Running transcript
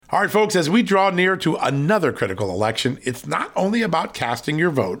All right, folks, as we draw near to another critical election, it's not only about casting your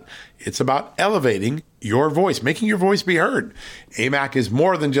vote, it's about elevating your voice, making your voice be heard. AMAC is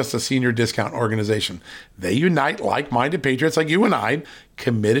more than just a senior discount organization. They unite like-minded patriots like you and I,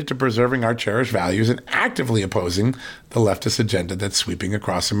 committed to preserving our cherished values and actively opposing the leftist agenda that's sweeping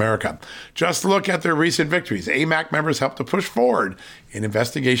across America. Just look at their recent victories. AMAC members helped to push forward an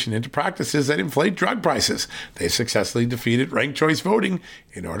investigation into practices that inflate drug prices. They successfully defeated ranked choice voting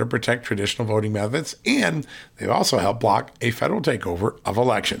in order to protect traditional voting methods, and they've also helped block a federal takeover of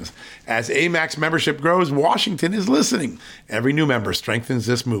elections. As AMAC's membership grows, Washington is listening. Every new member strengthens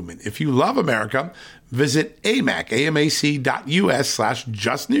this movement. If you love America, visit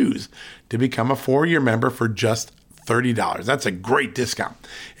amac.us/justnews to become a 4-year member for just $30. That's a great discount.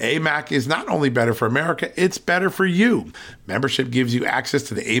 AMAC is not only better for America, it's better for you. Membership gives you access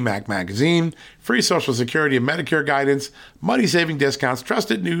to the AMAC magazine, free Social Security and Medicare guidance, money-saving discounts,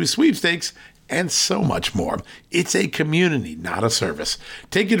 trusted news, sweepstakes, and so much more. It's a community, not a service.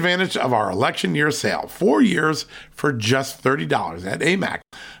 Take advantage of our election year sale, 4 years for just $30 at AMAC.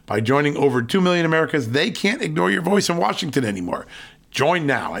 By joining over 2 million Americans, they can't ignore your voice in Washington anymore. Join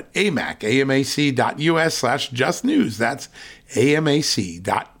now at amac.us/justnews. That's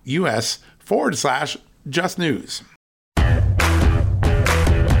amac.us/justnews.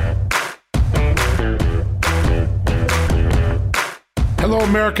 Hello,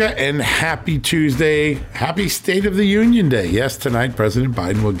 America, and happy Tuesday. Happy State of the Union Day. Yes, tonight, President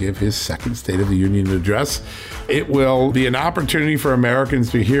Biden will give his second State of the Union address. It will be an opportunity for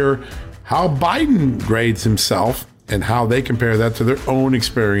Americans to hear how Biden grades himself and how they compare that to their own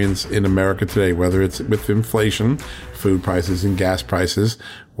experience in America today, whether it's with inflation, food prices and gas prices,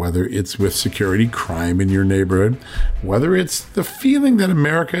 whether it's with security, crime in your neighborhood, whether it's the feeling that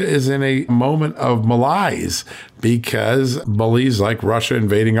America is in a moment of malaise because bullies like Russia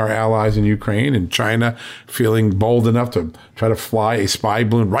invading our allies in Ukraine and China feeling bold enough to try to fly a spy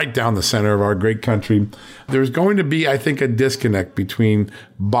balloon right down the center of our great country. There's going to be, I think, a disconnect between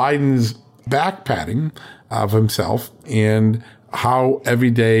Biden's back-patting of himself and how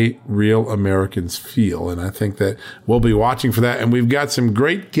everyday real Americans feel. And I think that we'll be watching for that. And we've got some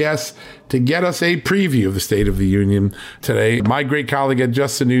great guests to get us a preview of the State of the Union today. My great colleague at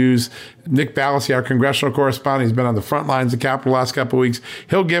Just the News, Nick Ballasy, our congressional correspondent. He's been on the front lines of the Capitol the last couple of weeks.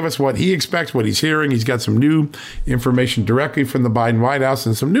 He'll give us what he expects, what he's hearing. He's got some new information directly from the Biden White House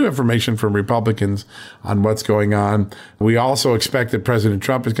and some new information from Republicans on what's going on. We also expect that President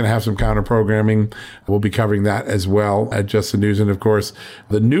Trump is going to have some counter programming. We'll be covering that as well at Just the News. And of course,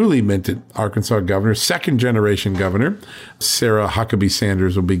 the newly minted Arkansas governor, second generation governor, Sarah Huckabee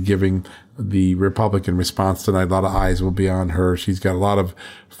Sanders, will be giving the Republican response tonight. A lot of eyes will be on her. She's got a lot of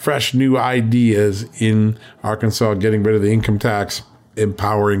fresh new ideas in Arkansas, getting rid of the income tax,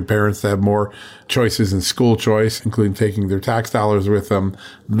 empowering parents to have more choices in school choice, including taking their tax dollars with them.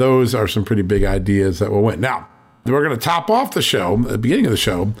 Those are some pretty big ideas that will win. Now, we're going to top off the show, at the beginning of the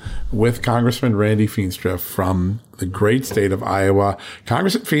show, with Congressman Randy Feenstra from the great state of Iowa.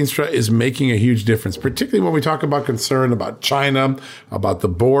 Congressman Feenstra is making a huge difference, particularly when we talk about concern about China, about the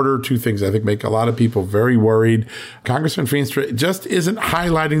border, two things I think make a lot of people very worried. Congressman Feenstra just isn't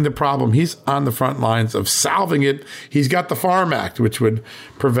highlighting the problem. He's on the front lines of solving it. He's got the Farm Act, which would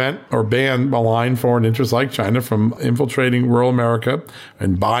prevent or ban malign foreign interests like China from infiltrating rural America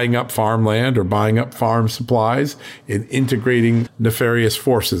and buying up farmland or buying up farm supplies and integrating nefarious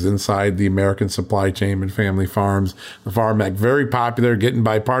forces inside the American supply chain and family farms. The Farm Act, very popular, getting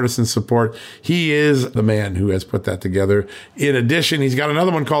bipartisan support. He is the man who has put that together. In addition, he's got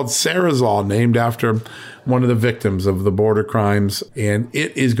another one called Sarah's Law, named after one of the victims of the border crimes. And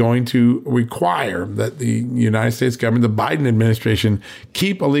it is going to require that the United States government, the Biden administration,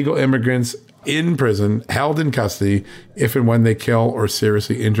 keep illegal immigrants in prison, held in custody, if and when they kill or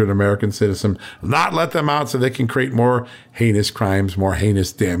seriously injure an American citizen, not let them out so they can create more heinous crimes, more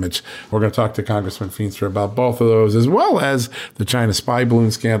heinous damage. We're going to talk to Congressman Feenstra about both of those, as well as the China spy balloon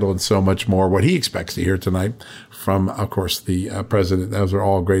scandal and so much more, what he expects to hear tonight from, of course, the president. Those are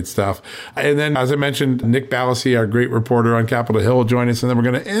all great stuff. And then, as I mentioned, Nick Ballasy, our great reporter on Capitol Hill, will join us. And then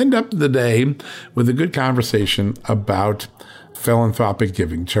we're going to end up the day with a good conversation about philanthropic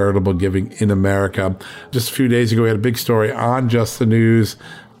giving, charitable giving in America. Just a few days ago, we had a big story on Just the News.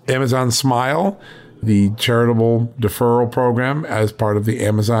 Amazon Smile the charitable deferral program as part of the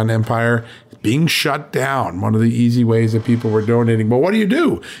Amazon empire being shut down. One of the easy ways that people were donating. But what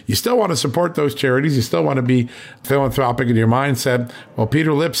do? You still want to support those charities. You still want to be philanthropic in your mindset. Well,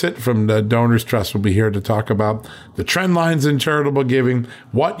 Peter Lipset from the Donors Trust will be here to talk about the trend lines in charitable giving,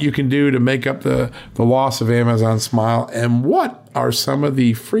 what you can do to make up the loss of Amazon Smile, and what are some of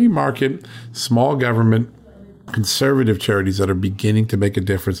the free market, small government, conservative charities that are beginning to make a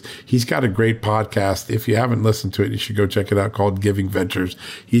difference. He's got a great podcast. If you haven't listened to it, you should go check it out, called Giving Ventures.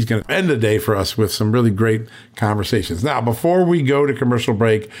 He's going to end the day for us with some really great conversations. Now, before we go to commercial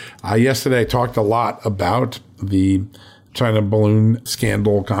break, yesterday I talked a lot about the China balloon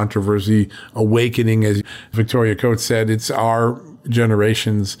scandal, controversy, awakening. As Victoria Coates said, it's our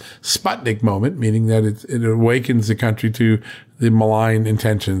generation's Sputnik moment, meaning that it awakens the country to the malign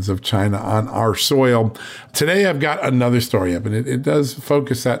intentions of China on our soil. Today, I've got another story up, and it does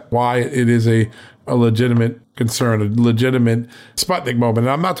focus at why it is a legitimate concern, a legitimate Sputnik moment. And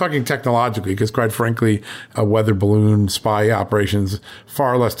I'm not talking technologically, because quite frankly, a weather balloon spy operations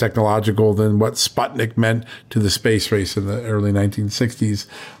far less technological than what Sputnik meant to the space race in the early 1960s.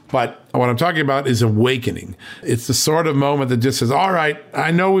 But what I'm talking about is awakening. It's the sort of moment that just says, all right, I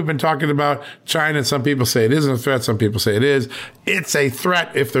know we've been talking about China. Some people say it isn't a threat. Some people say it is. It's a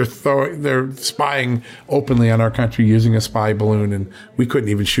threat if they're spying openly on our country using a spy balloon, and we couldn't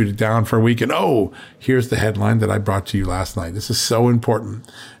even shoot it down for a week. And here's the headline that I brought to you last night. This is so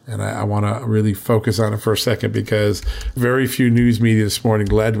important. And I want to really focus on it for a second, because very few news media this morning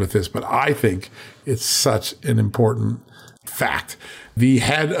led with this, but I think it's such an important fact. The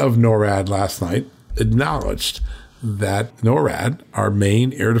head of NORAD last night acknowledged that NORAD, our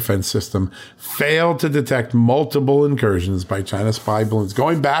main air defense system, failed to detect multiple incursions by China spy balloons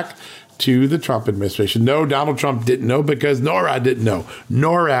going back to the Trump administration. No, Donald Trump didn't know because NORAD didn't know.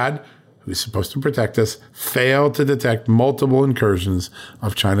 NORAD, who's supposed to protect us, failed to detect multiple incursions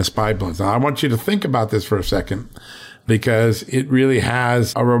of China spy balloons. Now, I want you to think about this for a second, because it really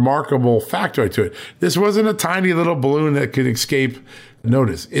has a remarkable factor to it. This wasn't a tiny little balloon that could escape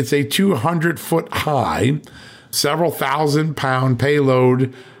notice. It's a 200-foot high, several thousand-pound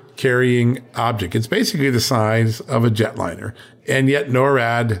payload carrying object. It's basically the size of a jetliner, and yet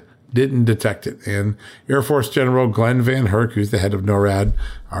NORAD didn't detect it. And Air Force General Glenn Van Herk, who's the head of NORAD,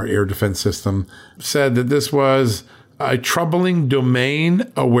 our air defense system, said that this was a troubling domain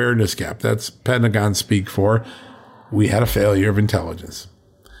awareness gap. That's Pentagon speak for we had a failure of intelligence.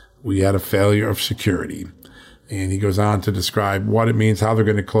 We had a failure of security. And he goes on to describe what it means, how they're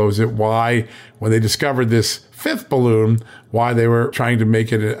going to close it, why, when they discovered this fifth balloon, why they were trying to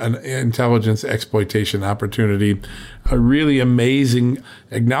make it an intelligence exploitation opportunity. A really amazing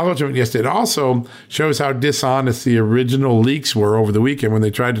acknowledgement yesterday. It also shows how dishonest the original leaks were over the weekend when they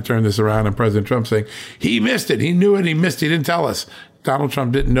tried to turn this around, and President Trump saying, he missed it, he knew it, he missed it, he didn't tell us. Donald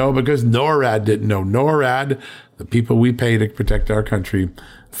Trump didn't know because NORAD didn't know. NORAD, the people we pay to protect our country,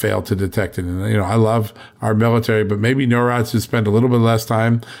 failed to detect it. And, I love our military, but maybe NORAD should spend a little bit less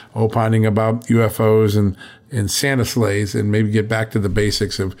time opining about UFOs and Santa sleighs, and maybe get back to the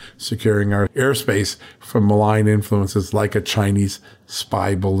basics of securing our airspace from malign influences like a Chinese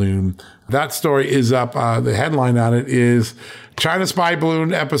spy balloon. That story is up. The headline on it is China spy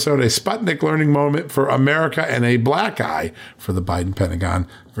balloon episode, a Sputnik learning moment for America and a black eye for the Biden Pentagon.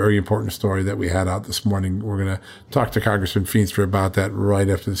 Very important story that we had out this morning. We're going to talk to Congressman Feenstra about that right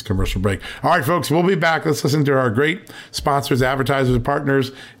after this commercial break. All right, folks, we'll be back. Let's listen to our great sponsors, advertisers, and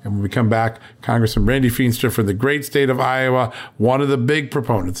partners. And when we come back, Congressman Randy Feenstra from the great state of Iowa, one of the big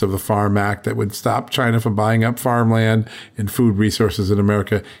proponents of the Farm Act that would stop China from buying up farmland and food resources in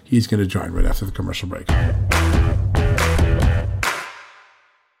America. He's going to join right after the commercial break.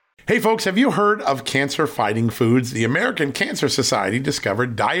 Hey folks, have you heard of cancer-fighting foods? The American Cancer Society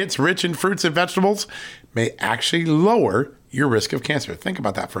discovered diets rich in fruits and vegetables may actually lower your risk of cancer. Think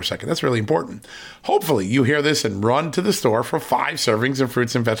about that for a second. That's really important. Hopefully you hear this and run to the store for 5 servings of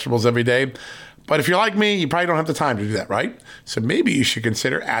fruits and vegetables every day. But if you're like me, you probably don't have the time to do that, right? So maybe you should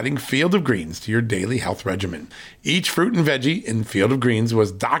consider adding Field of Greens to your daily health regimen. Each fruit and veggie in Field of Greens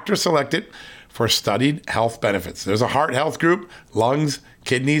was doctor selected for studied health benefits. There's a heart health group, lungs,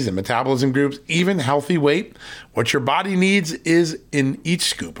 kidneys, and metabolism groups, even healthy weight. What your body needs is in each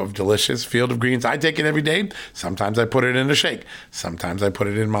scoop of delicious Field of Greens. I take it every day. Sometimes I put it in a shake. Sometimes I put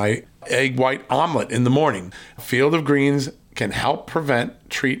it in my egg white omelet in the morning. Field of Greens can help prevent,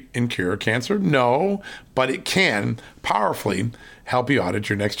 treat, and cure cancer? No, but it can powerfully help you out at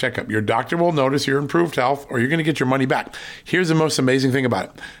your next checkup. Your doctor will notice your improved health, or you're going to get your money back. Here's the most amazing thing about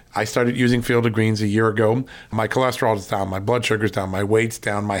it. I started using Field of Greens a year ago. My cholesterol is down, my blood sugar's down, my weight's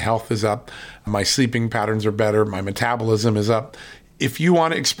down, my health is up, my sleeping patterns are better, my metabolism is up. If you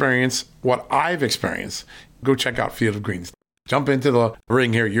want to experience what I've experienced, go check out Field of Greens. Jump into the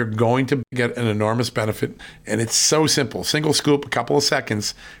ring here. You're going to get an enormous benefit. And it's so simple. Single scoop, a couple of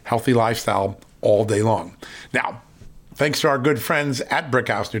seconds, healthy lifestyle all day long. Now, thanks to our good friends at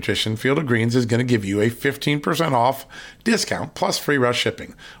Brickhouse Nutrition, Field of Greens is going to give you a 15% off discount plus free rush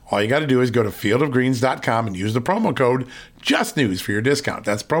shipping. All you got to do is go to fieldofgreens.com and use the promo code JUSTNEWS for your discount.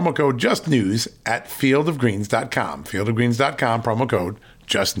 That's promo code JUSTNEWS at fieldofgreens.com. Fieldofgreens.com, promo code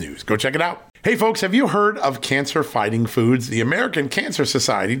JUSTNEWS. Go check it out. Hey folks, have you heard of cancer-fighting foods? The American Cancer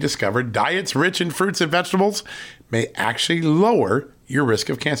Society discovered diets rich in fruits and vegetables may actually lower your risk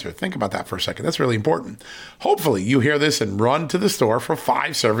of cancer. Think about that for a second. That's really important. Hopefully you hear this and run to the store for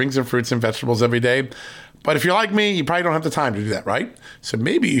 5 servings of fruits and vegetables every day. But if you're like me, you probably don't have the time to do that, right? So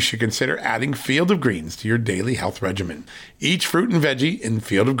maybe you should consider adding Field of Greens to your daily health regimen. Each fruit and veggie in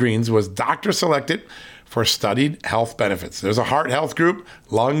Field of Greens was doctor selected for studied health benefits. There's a heart health group,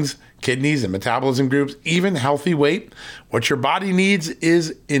 lungs, kidneys, and metabolism groups, even healthy weight. What your body needs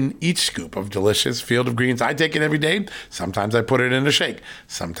is in each scoop of delicious Field of Greens. I take it every day. Sometimes I put it in a shake.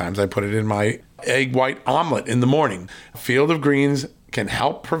 Sometimes I put it in my egg white omelet in the morning. Field of Greens can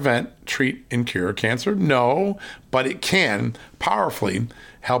help prevent, treat, and cure cancer? No, but it can powerfully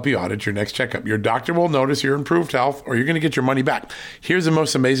help you out at your next checkup. Your doctor will notice your improved health, or you're going to get your money back. Here's the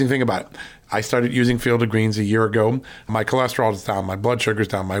most amazing thing about it. I started using Field of Greens a year ago. My cholesterol is down, my blood sugar's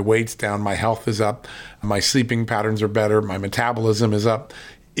down, my weight's down, my health is up, my sleeping patterns are better, my metabolism is up.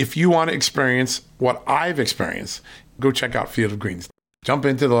 If you want to experience what I've experienced, go check out Field of Greens. Jump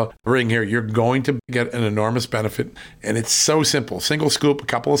into the ring here. You're going to get an enormous benefit. And it's so simple. Single scoop, a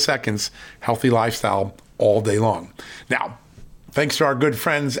couple of seconds, healthy lifestyle all day long. Now, thanks to our good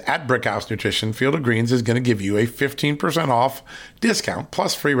friends at Brickhouse Nutrition, Field of Greens is going to give you a 15% off discount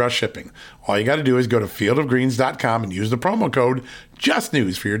plus free rush shipping. All you got to do is go to fieldofgreens.com and use the promo code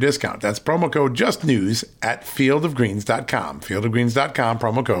JUSTNEWS for your discount. That's promo code JUSTNEWS at fieldofgreens.com. Fieldofgreens.com,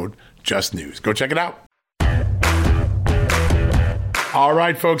 promo code JUSTNEWS. Go check it out. All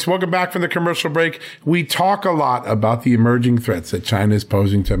right, folks, welcome back from the commercial break. We talk a lot about the emerging threats that China is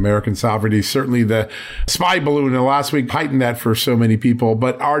posing to American sovereignty. Certainly the spy balloon in the last week heightened that for so many people.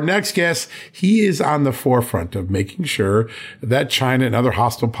 But our next guest, he is on the forefront of making sure that China and other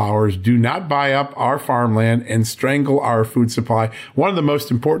hostile powers do not buy up our farmland and strangle our food supply. One of the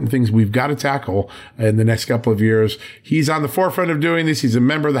most important things we've got to tackle in the next couple of years. He's on the forefront of doing this. He's a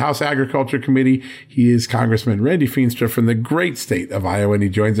member of the House Agriculture Committee. He is Congressman Randy Feenstra from the great state of Iowa, and he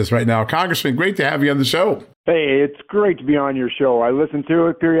joins us right now. Congressman, great to have you on the show. Hey, it's great to be on your show. I listen to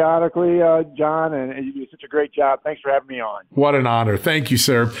it periodically, John, and you do such a great job. Thanks for having me on. What an honor. Thank you,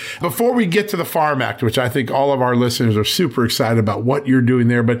 sir. Before we get to the Farm Act, which I think all of our listeners are super excited about what you're doing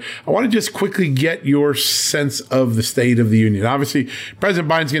there, but I want to just quickly get your sense of the State of the Union. Obviously, President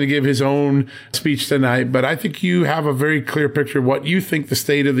Biden's going to give his own speech tonight, but I think you have a very clear picture of what you think the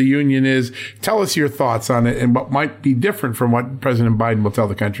State of the Union is. Tell us your thoughts on it and what might be different from what President Biden will tell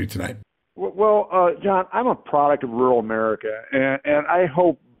the country tonight. Well, John, I'm a product of rural America, and I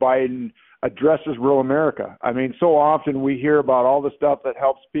hope Biden addresses rural America. I mean, so often we hear about all the stuff that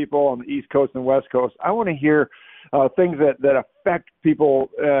helps people on the East Coast and West Coast. I want to hear things that affect people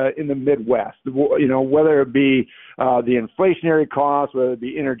in the Midwest, you know, whether it be the inflationary costs, whether it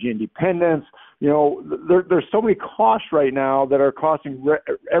be energy independence. You know, there's so many costs right now that are costing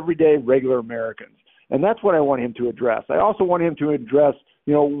everyday regular Americans. And that's what I want him to address. I also want him to address,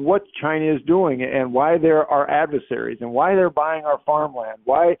 you know, what China is doing and why they're our adversaries and why they're buying our farmland.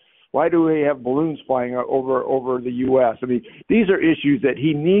 Why do we have balloons flying over the U.S.? I mean, these are issues that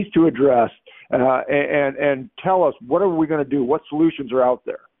he needs to address and tell us, what are we going to do? What solutions are out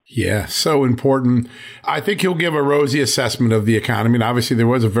there? Yeah, so important. I think he'll give a rosy assessment of the economy. And obviously, there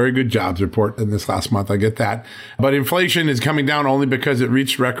was a very good jobs report in this last month. I get that. But inflation is coming down only because it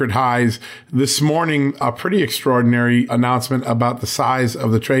reached record highs. This morning, a pretty extraordinary announcement about the size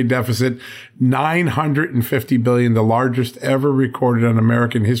of the trade deficit, $950 billion, the largest ever recorded in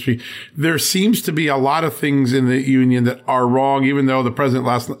American history. There seems to be a lot of things in the union that are wrong, even though the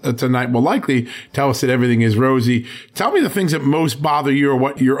president tonight will likely tell us that everything is rosy. Tell me the things that most bother you or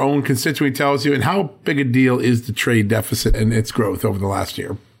what your own constituent tells you, and how big a deal is the trade deficit and its growth over the last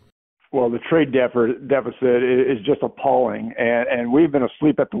year? Well, the trade deficit is just appalling, and we've been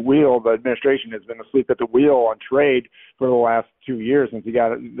asleep at the wheel. The administration has been asleep at the wheel on trade for the last 2 years since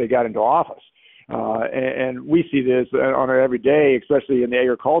they got into office. And we see this on an every day, especially in the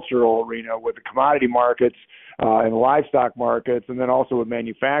agricultural arena with the commodity markets and livestock markets, and then also with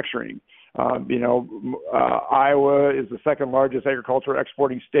manufacturing. Iowa is the second largest agricultural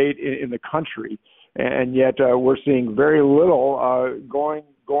exporting state in the country, and yet we're seeing very little going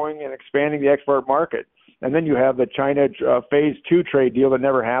and expanding the export market. And then you have the China phase 2 trade deal that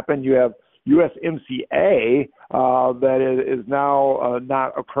never happened. You have USMCA that is now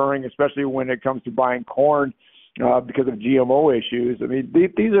not occurring, especially when it comes to buying corn because of GMO issues. I mean,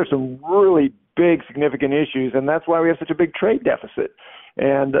 these are some really big, significant issues, and that's why we have such a big trade deficit.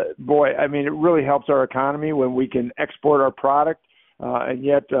 And boy, I mean, it really helps our economy when we can export our product, and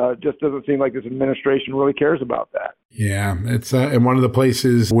yet just doesn't seem like this administration really cares about that. Yeah, it's and one of the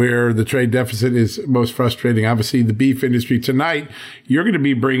places where the trade deficit is most frustrating. Obviously, the beef industry. Tonight, you're going to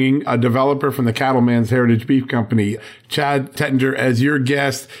be bringing a developer from the Cattleman's Heritage Beef Company, Chad Tettinger, as your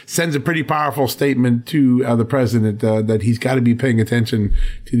guest. Sends a pretty powerful statement to the president that he's got to be paying attention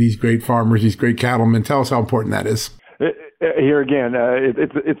to these great farmers, these great cattlemen. Tell us how important that is. Here again,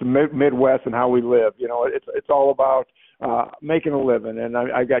 it's Midwest and how we live. You know, it's all about making a living. And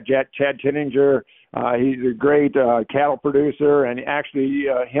I got Chad Tettinger. He's a great cattle producer, and actually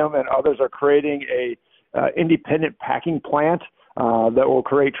him and others are creating a independent packing plant that will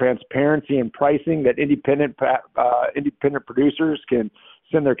create transparency in pricing that independent producers can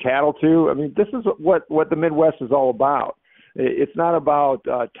send their cattle to. I mean, this is what the Midwest is all about. It's not about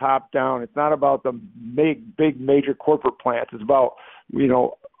top down. It's not about the big major corporate plants. It's about,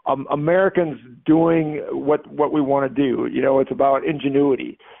 Americans doing what we want to do. It's about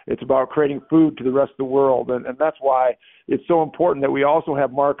ingenuity. It's about creating food to the rest of the world. And that's why it's so important that we also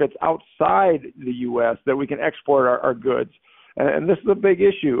have markets outside the U.S. that we can export our goods. And this is a big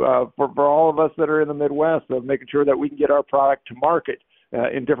issue for all of us that are in the Midwest, of making sure that we can get our product to market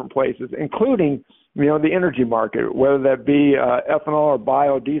in different places, including the energy market, whether that be ethanol or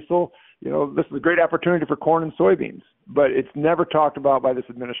biodiesel. This is a great opportunity for corn and soybeans, but it's never talked about by this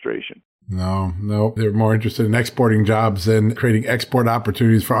administration. No. They're more interested in exporting jobs and creating export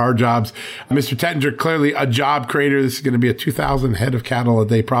opportunities for our jobs. Mr. Tettinger, clearly a job creator. This is going to be a 2,000 head of cattle a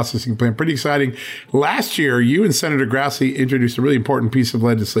day processing plant. Pretty exciting. Last year, you and Senator Grassley introduced a really important piece of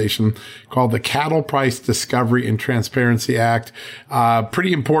legislation called the Cattle Price Discovery and Transparency Act.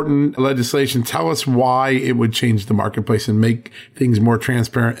 Pretty important legislation. Tell us why it would change the marketplace and make things more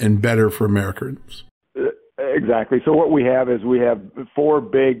transparent and better for Americans. Exactly. So what we have is 4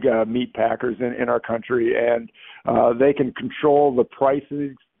 big meat packers in our country, and they can control the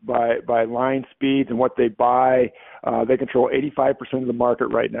prices by line speeds and what they buy. They control 85% of the market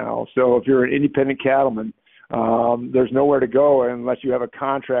right now. So if you're an independent cattleman, there's nowhere to go unless you have a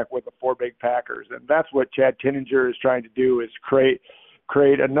contract with the 4 big packers. And that's what Chad Tettinger is trying to do, is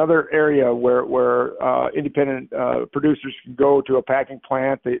create another area where independent producers can go to a packing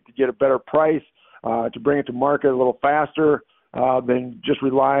plant to get a better price, to bring it to market a little faster than just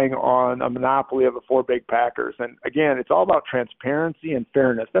relying on a monopoly of the 4 big packers. And again, it's all about transparency and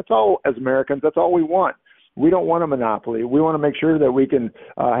fairness. That's all, as Americans, that's all we want. We don't want a monopoly. We want to make sure that we can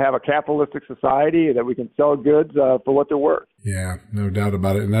have a capitalistic society, that we can sell goods for what they're worth. Yeah, no doubt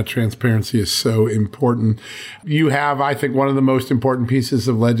about it. And that transparency is so important. You have, I think, one of the most important pieces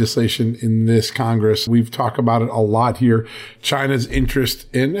of legislation in this Congress. We've talked about it a lot here. China's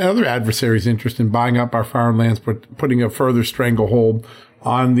interest and other adversaries' interest in buying up our farmlands, putting a further stranglehold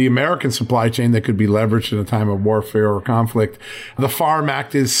on the American supply chain that could be leveraged in a time of warfare or conflict. The Farm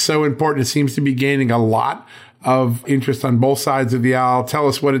Act is so important. It seems to be gaining a lot of interest on both sides of the aisle. Tell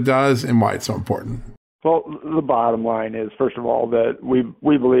us what it does and why it's so important. Well, the bottom line is, first of all, that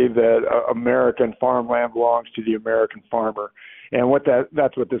we believe that American farmland belongs to the American farmer. And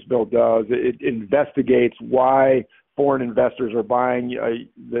that's what this bill does. It investigates why foreign investors are buying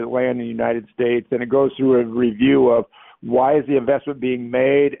the land in the United States, and it goes through a review of why is the investment being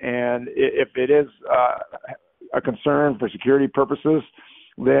made, and if it is a concern for security purposes,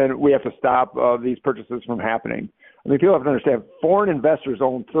 then we have to stop these purchases from happening. I mean, people have to understand, foreign investors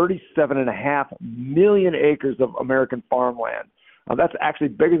own 37.5 million acres of American farmland. That's actually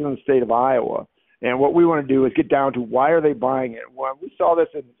bigger than the state of Iowa. And what we want to do is get down to why are they buying it. Well, we saw this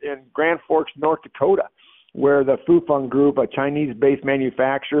in Grand Forks, North Dakota, where the Fufeng Group, a Chinese-based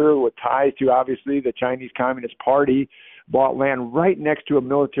manufacturer with ties to, obviously, the Chinese Communist Party, bought land right next to a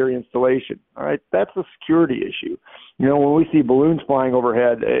military installation. All right, that's a security issue. When we see balloons flying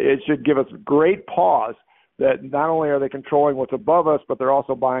overhead, it should give us great pause that not only are they controlling what's above us, but they're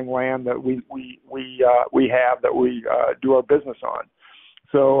also buying land that we have that we do our business on.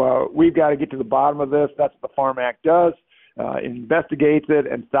 So we've got to get to the bottom of this. That's what the Farm Act does. Investigates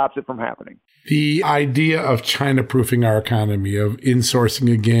it and stops it from happening. The idea of China-proofing our economy, of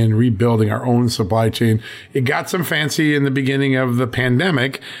insourcing again, rebuilding our own supply chain, it got some fancy in the beginning of the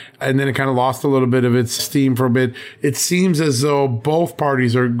pandemic, and then it kind of lost a little bit of its steam for a bit. It seems as though both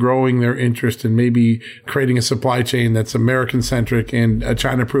parties are growing their interest in maybe creating a supply chain that's American-centric and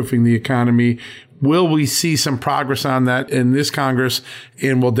China-proofing the economy. Will we see some progress on that in this Congress,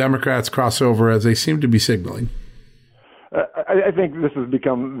 and will Democrats cross over as they seem to be signaling? I think this has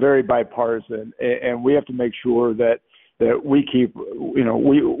become very bipartisan, and we have to make sure that we keep,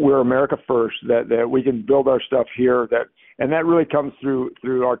 we're America first, that we can build our stuff here, and that really comes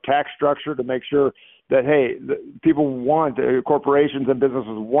through our tax structure to make sure that, hey, people want, corporations and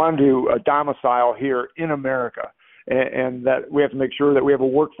businesses want to domicile here in America, and that we have to make sure that we have a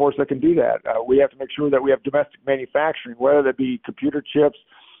workforce that can do that. We have to make sure that we have domestic manufacturing, whether that be computer chips,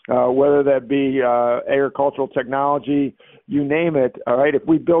 whether that be agricultural technology, you name it. All right. If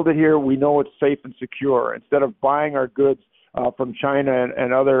we build it here, we know it's safe and secure instead of buying our goods from China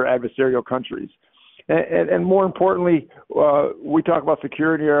and other adversarial countries. And more importantly, we talk about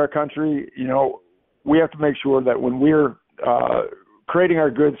security in our country. We have to make sure that when we're creating our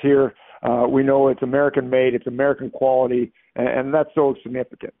goods here, we know it's American made, it's American quality, and that's so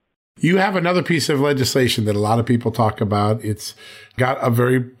significant. You have another piece of legislation that a lot of people talk about. It's got a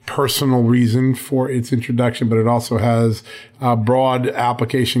very personal reason for its introduction, but it also has a broad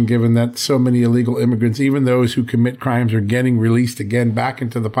application given that so many illegal immigrants, even those who commit crimes, are getting released again back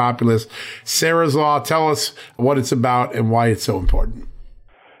into the populace. Sarah's Law, tell us what it's about and why it's so important.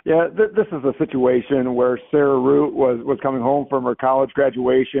 Yeah, this is a situation where Sarah Root was coming home from her college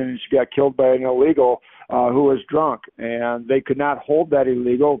graduation, and she got killed by an illegal who was drunk, and they could not hold that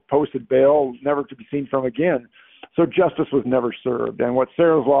illegal, posted bail, never to be seen from again. So justice was never served. And what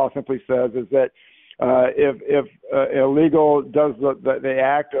Sarah's Law simply says is that if illegal does the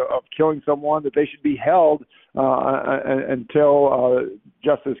act of killing someone, that they should be held until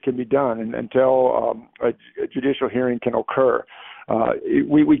justice can be done and until a judicial hearing can occur.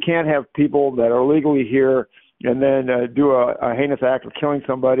 We can't have people that are legally here and then do a heinous act of killing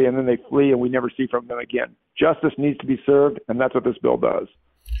somebody, and then they flee, and we never see from them again. Justice needs to be served, and that's what this bill does.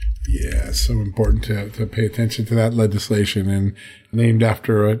 Yeah, it's so important to pay attention to that legislation, and named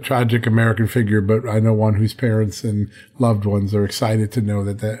after a tragic American figure, but I know one whose parents and loved ones are excited to know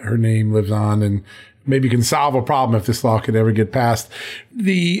that her name lives on and maybe can solve a problem if this law could ever get passed.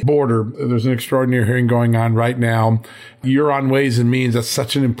 The border, there's an extraordinary hearing going on right now. You're on Ways and Means. That's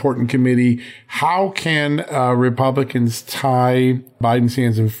such an important committee. How can Republicans tie Biden's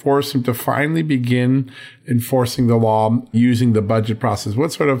hands and force him to finally begin enforcing the law using the budget process?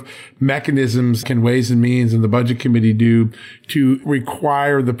 What sort of mechanisms can Ways and Means and the Budget Committee do to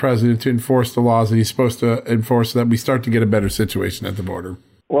require the president to enforce the laws that he's supposed to enforce so that we start to get a better situation at the border?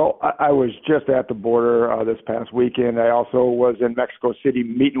 Well, I was just at the border this past weekend. I also was in Mexico City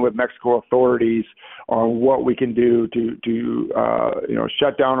meeting with Mexico authorities on what we can do to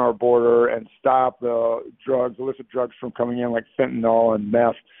shut down our border and stop the illicit drugs from coming in, like fentanyl and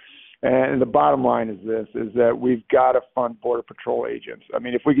meth. And the bottom line is that we've got to fund Border Patrol agents. I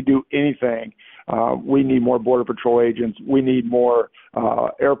mean, if we could do anything, we need more Border Patrol agents. We need more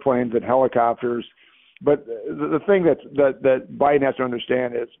airplanes and helicopters. But the thing that Biden has to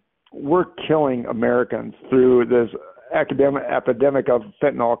understand is we're killing Americans through this epidemic of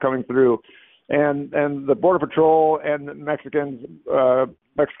fentanyl coming through. And the Border Patrol and the Mexican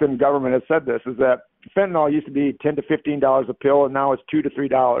government has said this, is that fentanyl used to be $10 to $15 a pill, and now it's $2 to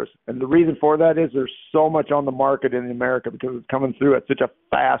 $3. And the reason for that is there's so much on the market in America because it's coming through at such a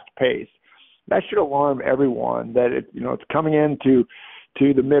fast pace. That should alarm everyone that it's coming into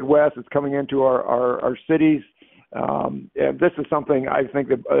the Midwest, it's coming into our cities. And this is something I think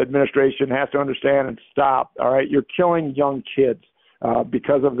the administration has to understand and stop. All right, you're killing young kids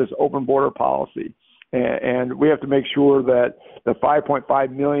because of this open border policy. And we have to make sure that the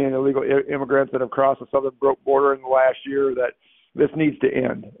 5.5 million illegal immigrants that have crossed the southern border in the last year, that this needs to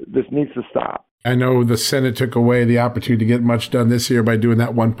end. This needs to stop. I know the Senate took away the opportunity to get much done this year by doing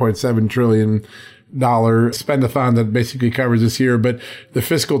that $1.7 trillion spend-a-thon that basically covers this year. But the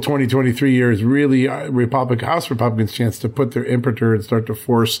fiscal 2023 year is really House Republicans' chance to put their imprimatur and start to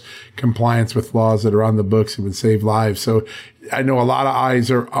force compliance with laws that are on the books and would save lives. So I know a lot of eyes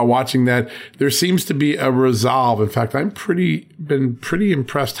are watching that. There seems to be a resolve. In fact, I've been pretty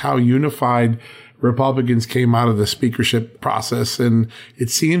impressed how unified Republicans came out of the speakership process. And it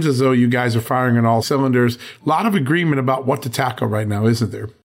seems as though you guys are firing on all cylinders. A lot of agreement about what to tackle right now, isn't there?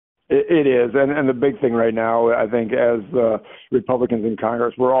 It is. And the big thing right now, I think, as Republicans in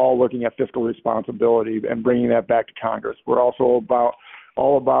Congress, we're all looking at fiscal responsibility and bringing that back to Congress. We're also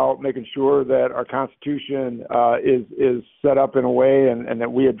all about making sure that our Constitution is set up in a way and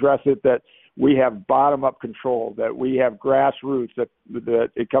that we address it, that we have bottom-up control, that we have grassroots, that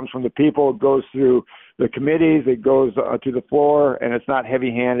it comes from the people, it goes through the committees, it goes to the floor, and it's not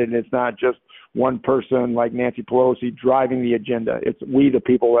heavy-handed, and it's not just one person like Nancy Pelosi driving the agenda. It's we, the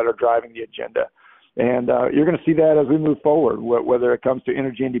people, that are driving the agenda. And you're going to see that as we move forward, whether it comes to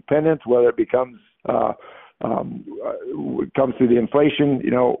energy independence, whether it becomes it comes to the inflation.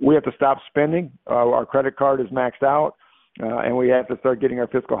 We have to stop spending. Our credit card is maxed out, and we have to start getting our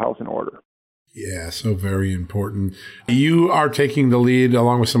fiscal house in order. Yeah, so very important. You are taking the lead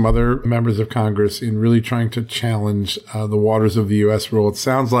along with some other members of Congress in really trying to challenge the waters of the U.S. rule. It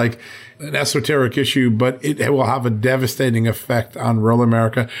sounds like an esoteric issue, but it will have a devastating effect on rural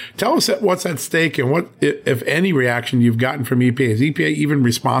America. Tell us what's at stake and what, if any, reaction you've gotten from EPA. Is EPA even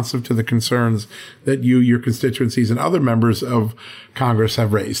responsive to the concerns that you, your constituencies, and other members of Congress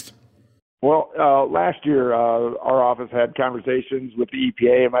have raised? Well, last year, our office had conversations with the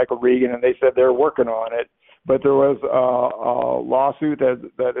EPA and Michael Regan, and they said they're working on it. But there was a lawsuit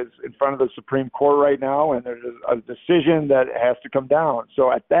that is in front of the Supreme Court right now, and there's a decision that has to come down.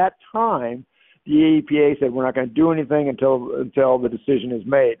 So at that time, the EPA said we're not going to do anything until the decision is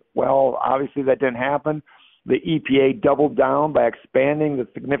made. Well, obviously that didn't happen. The EPA doubled down by expanding the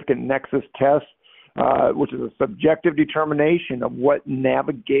significant nexus test, which is a subjective determination of what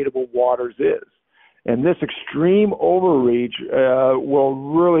navigatable waters is. And this extreme overreach will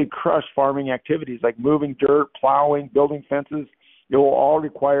really crush farming activities like moving dirt, plowing, building fences. It will all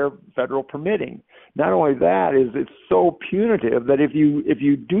require federal permitting. Not only that, it's so punitive that if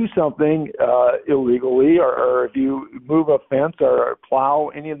you do something illegally or if you move a fence or plow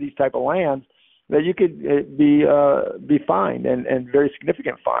any of these type of lands, that you could be fined and very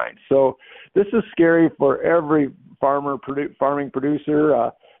significant fines. So this is scary for every farming producer.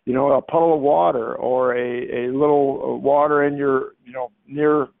 A puddle of water or a little water in your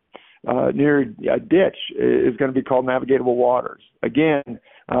near a ditch is going to be called navigatable waters. Again,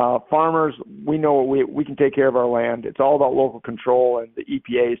 farmers, we know we can take care of our land. It's all about local control, and the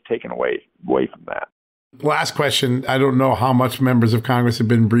EPA is taken away from that. Last question. I don't know how much members of Congress have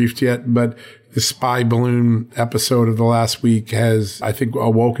been briefed yet, but the spy balloon episode of the last week has, I think,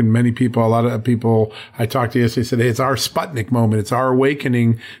 awoken many people. A lot of people I talked to yesterday said, hey, it's our Sputnik moment. It's our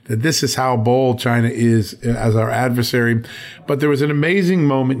awakening that this is how bold China is as our adversary. But there was an amazing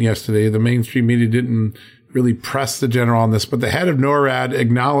moment yesterday. The mainstream media didn't really press the general on this, but the head of NORAD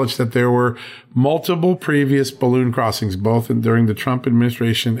acknowledged that there were multiple previous balloon crossings, both during the Trump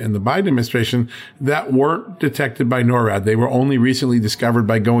administration and the Biden administration, that weren't detected by NORAD. They were only recently discovered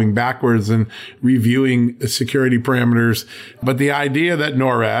by going backwards and reviewing security parameters. But the idea that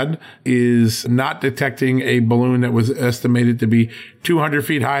NORAD is not detecting a balloon that was estimated to be 200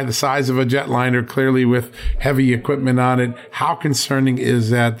 feet high, the size of a jetliner, clearly with heavy equipment on it, how concerning is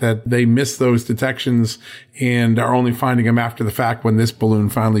that they missed those detections and are only finding them after the fact when this balloon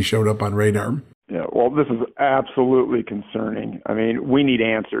finally showed up on radar? Yeah, well, this is absolutely concerning. I mean, we need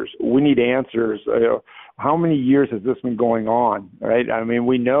answers. How many years has this been going on, right? I mean,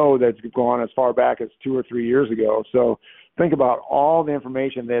 we know that it's gone as far back as 2 or 3 years ago. So think about all the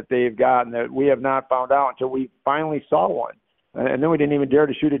information that they've gotten that we have not found out until we finally saw one. And then we didn't even dare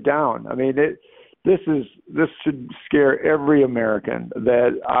to shoot it down. I mean, this should scare every American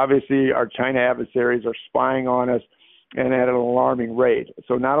that obviously our China adversaries are spying on us and at an alarming rate.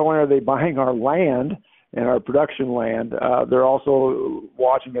 So not only are they buying our land and our production land, they're also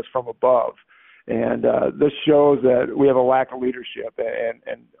watching us from above. And this shows that we have a lack of leadership.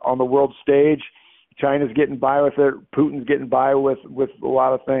 And on the world stage, China's getting by with it. Putin's getting by with a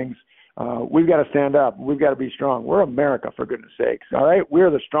lot of things. We've got to stand up. We've got to be strong. We're America, for goodness sakes. All right?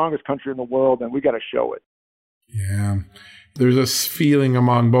 We're the strongest country in the world, and we've got to show it. Yeah. There's a feeling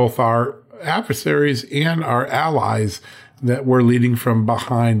among both our adversaries and our allies that we're leading from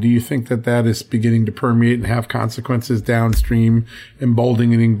behind. Do you think that is beginning to permeate and have consequences downstream,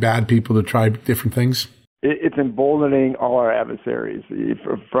 emboldening bad people to try different things? It's emboldening all our adversaries,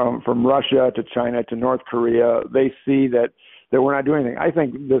 from Russia to China to North Korea. They see that we're not doing anything. I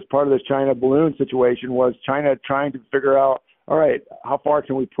think this part of this China balloon situation was China trying to figure out, all right, how far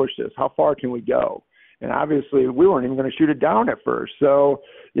can we push this? How far can we go? And obviously, we weren't even going to shoot it down at first. So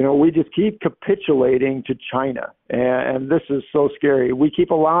we just keep capitulating to China, and this is so scary. We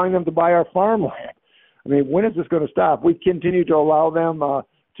keep allowing them to buy our farmland. I mean, when is this going to stop? We continue to allow them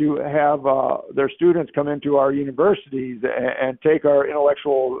to have their students come into our universities and take our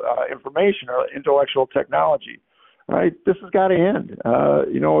intellectual information, our intellectual technology. Right? This has got to end.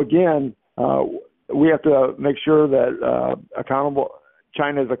 Again, we have to make sure that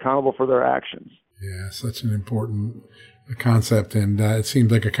China is accountable for their actions. Yeah, such an important concept, and it seems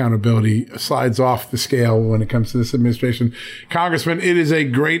like accountability slides off the scale when it comes to this administration. Congressman, it is a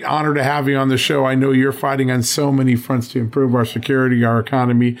great honor to have you on the show. I know you're fighting on so many fronts to improve our security, our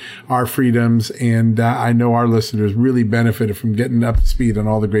economy, our freedoms, and I know our listeners really benefited from getting up to speed on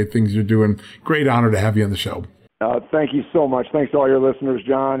all the great things you're doing. Great honor to have you on the show. Thank you so much. Thanks to all your listeners,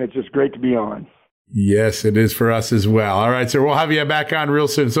 John. It's just great to be on. Yes, it is for us as well. All right, sir, we'll have you back on real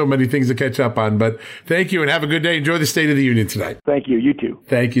soon. So many things to catch up on. But thank you and have a good day. Enjoy the State of the Union tonight. Thank you. You too.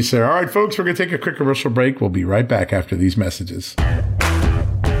 Thank you, sir. All right, folks, we're going to take a quick commercial break. We'll be right back after these messages.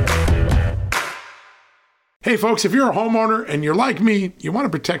 Hey, folks, if you're a homeowner and you're like me, you want to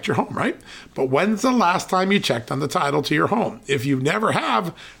protect your home, right? But when's the last time you checked on the title to your home? If you never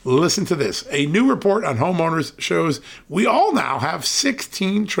have, listen to this. A new report on homeowners shows we all now have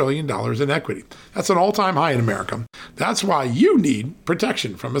 $16 trillion in equity. That's an all-time high in America. That's why you need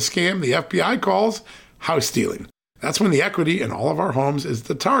protection from a scam the FBI calls house stealing. That's when the equity in all of our homes is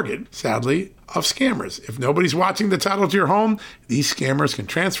the target, sadly, of scammers. If nobody's watching the title to your home, these scammers can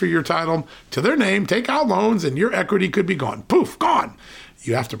transfer your title to their name, take out loans, and your equity could be gone. Poof, gone.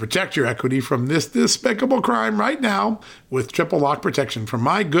 You have to protect your equity from this despicable crime right now with triple lock protection from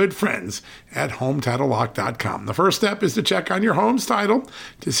my good friends at HomeTitleLock.com. The first step is to check on your home's title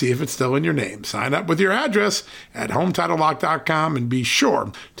to see if it's still in your name. Sign up with your address at HomeTitleLock.com and be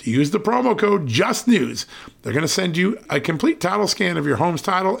sure to use the promo code JUSTNEWS. They're going to send you a complete title scan of your home's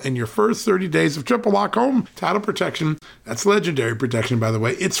title and your first 30 days of triple lock home title protection. That's legendary protection, by the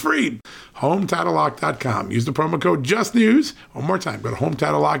way. It's free. HomeTitleLock.com. Use the promo code JUSTNEWS. One more time, go to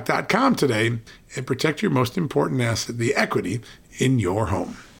HomeTitleLock.com today and protect your most important asset, the equity in your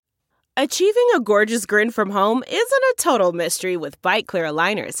home. Achieving a gorgeous grin from home isn't a total mystery with Byte Clear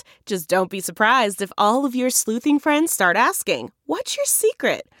aligners. Just don't be surprised if all of your sleuthing friends start asking, "What's your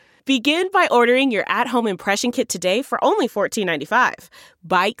secret?" Begin by ordering your at-home impression kit today for only $14.95.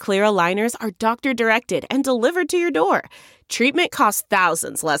 Byte Clear aligners are doctor-directed and delivered to your door. Treatment costs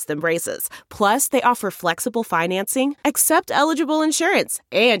thousands less than braces. Plus, they offer flexible financing, accept eligible insurance,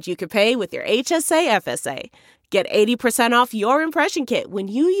 and you can pay with your HSA FSA. Get 80% off your impression kit when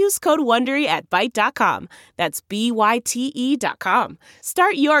you use code WONDERY at Byte.com. That's BYTE.com.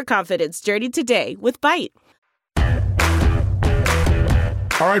 Start your confidence journey today with Byte.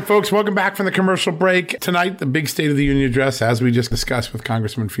 All right, folks, welcome back from the commercial break. Tonight, the big State of the Union address, as we just discussed with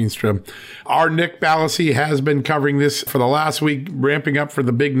Congressman Feenstra. Our Nick Ballasy has been covering this for the last week, ramping up for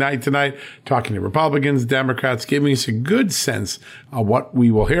the big night tonight, talking to Republicans, Democrats, giving us a good sense of what we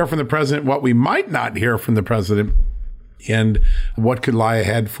will hear from the president, what we might not hear from the president, and what could lie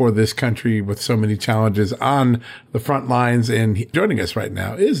ahead for this country with so many challenges on the front lines. And joining us right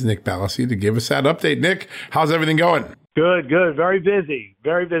now is Nick Ballasy to give us that update. Nick, how's everything going? Good. Very busy.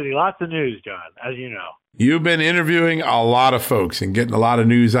 Lots of news, John, as you know. You've been interviewing a lot of folks and getting a lot of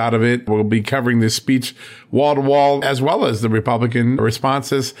news out of it. We'll be covering this speech wall to wall, as well as the Republican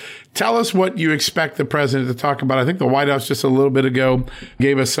responses. Tell us what you expect the president to talk about. I think the White House just a little bit ago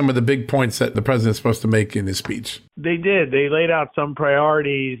gave us some of the big points that the president's supposed to make in his speech. They did. They laid out some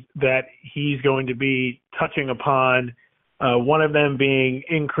priorities that he's going to be touching upon, one of them being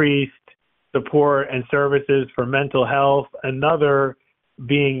increased support and services for mental health, another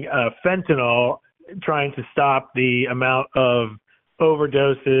being fentanyl, trying to stop the amount of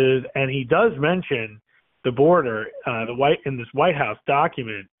overdoses. And he does mention the border in this White House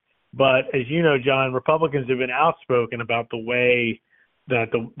document. But as you know, John, Republicans have been outspoken about the way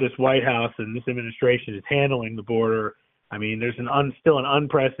that this White House and this administration is handling the border. I mean, there's still an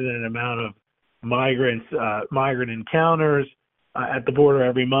unprecedented amount of migrant encounters at the border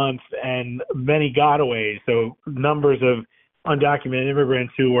every month, and many gotaways. So numbers of undocumented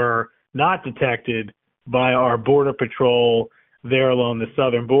immigrants who were not detected by our border patrol there along the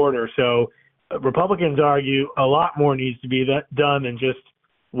southern border. So Republicans argue a lot more needs to be done than just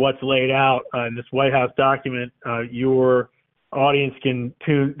what's laid out in this White House document. Your audience can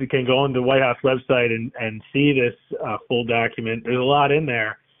go on the White House website and see this full document. There's a lot in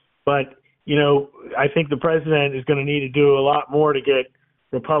there, but I think the president is going to need to do a lot more to get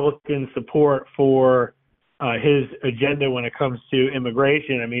Republican support for his agenda when it comes to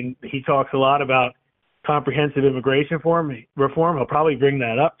immigration. I mean, he talks a lot about comprehensive immigration reform. He'll probably bring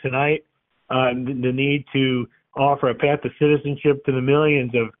that up tonight. The need to offer a path to citizenship to the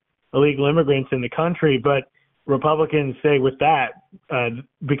millions of illegal immigrants in the country. But Republicans say with that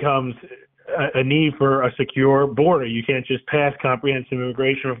becomes a need for a secure border. You can't just pass comprehensive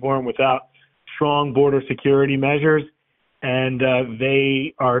immigration reform without strong border security measures. And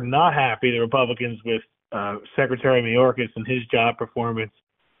they are not happy, the Republicans, with Secretary Mayorkas and his job performance.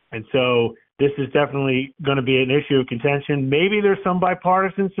 And so this is definitely going to be an issue of contention. Maybe there's some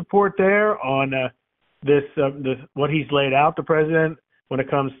bipartisan support there on this what he's laid out, the president, when it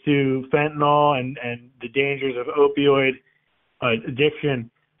comes to fentanyl and the dangers of opioid addiction.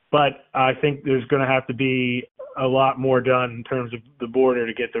 But I think there's going to have to be a lot more done in terms of the border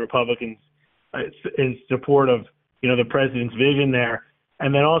to get the Republicans in support of, the president's vision there.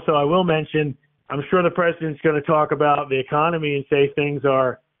 And then also I will mention, I'm sure the president's going to talk about the economy and say things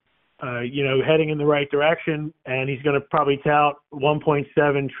are, heading in the right direction. And he's going to probably tout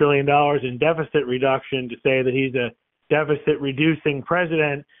 $1.7 trillion in deficit reduction to say that he's a deficit reducing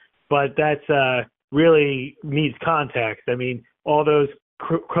president. But that's really needs context. I mean, all those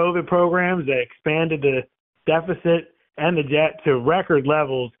COVID programs that expanded the deficit and the debt to record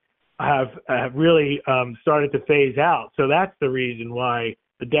levels have really started to phase out. So that's the reason why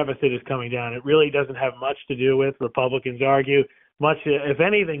the deficit is coming down. It really doesn't have much to do with, Republicans argue, much, if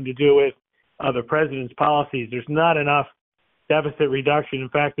anything, to do with the president's policies. There's not enough deficit reduction. In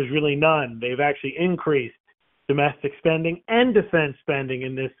fact, there's really none. They've actually increased domestic spending and defense spending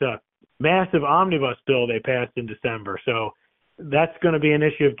in this massive omnibus bill they passed in December. So that's going to be an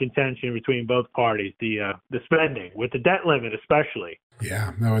issue of contention between both parties, the spending, with the debt limit especially.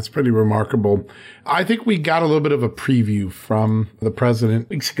 Yeah, no, it's pretty remarkable. I think we got a little bit of a preview from the president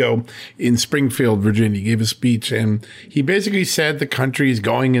weeks ago in Springfield, Virginia. He gave a speech, and he basically said the country is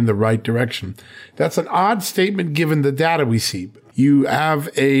going in the right direction. That's an odd statement given the data we see. You have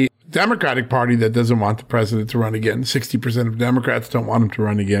a Democratic Party that doesn't want the president to run again. 60% of Democrats don't want him to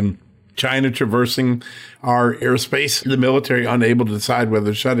run again. China traversing our airspace, the military unable to decide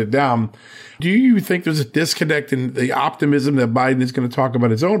whether to shut it down. Do you think there's a disconnect in the optimism that Biden is going to talk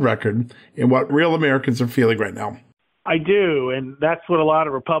about his own record and what real Americans are feeling right now? I do, and that's what a lot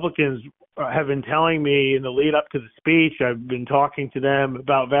of Republicans have been telling me in the lead up to the speech. I've been talking to them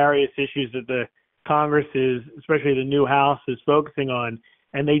about various issues that the Congress is, especially the new House, is focusing on,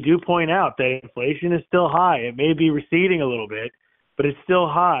 and they do point out that inflation is still high. It may be receding a little bit, but it's still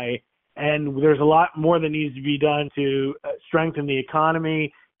high. And there's a lot more that needs to be done to strengthen the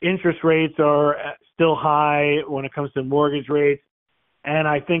economy. Interest rates are still high when it comes to mortgage rates. And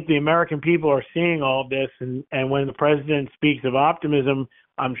I think the American people are seeing all of this. And when the president speaks of optimism,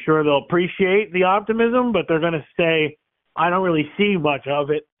 I'm sure they'll appreciate the optimism, but they're going to say, I don't really see much of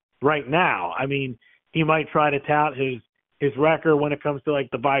it right now. I mean, he might try to tout his record when it comes to like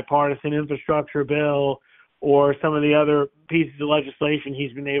the bipartisan infrastructure bill or some of the other pieces of legislation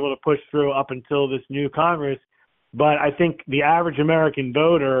he's been able to push through up until this new Congress. But I think the average American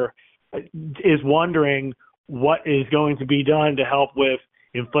voter is wondering what is going to be done to help with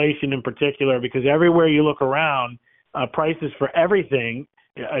inflation in particular, because everywhere you look around, prices for everything,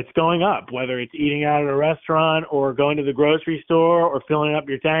 it's going up, whether it's eating out at a restaurant or going to the grocery store or filling up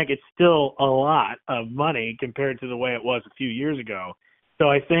your tank. It's still a lot of money compared to the way it was a few years ago.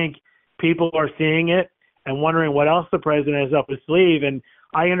 So I think people are seeing it and wondering what else the president has up his sleeve. And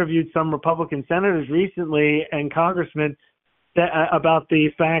I interviewed some Republican senators recently and congressmen about the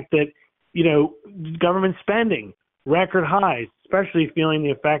fact that, government spending, record highs, especially feeling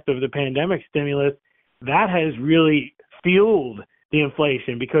the effect of the pandemic stimulus, that has really fueled the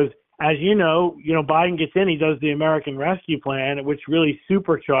inflation because, as Biden gets in, he does the American Rescue Plan, which really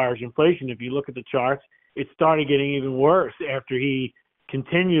supercharged inflation. If you look at the charts, it started getting even worse after he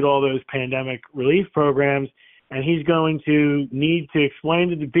continued all those pandemic relief programs, and he's going to need to explain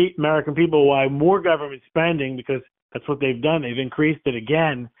to the American people why more government spending, because that's what they've done, they've increased it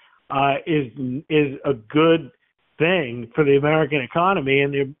again, is a good thing for the American economy.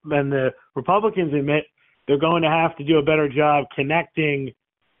 And the Republicans admit they're going to have to do a better job connecting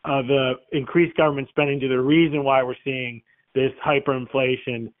the increased government spending to the reason why we're seeing this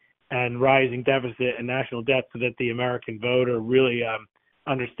hyperinflation and rising deficit and national debt, so that the American voter really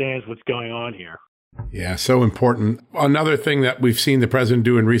understands what's going on here. Yeah, so important. Another thing that we've seen the president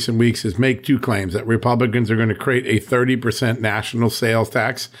do in recent weeks is make two claims that Republicans are going to create a 30% national sales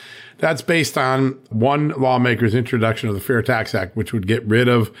tax. That's based on one lawmaker's introduction of the Fair Tax Act, which would get rid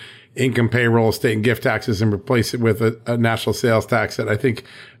of income, payroll, estate, and gift taxes and replace it with a national sales tax that I think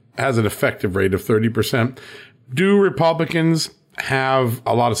has an effective rate of 30%. Do Republicans have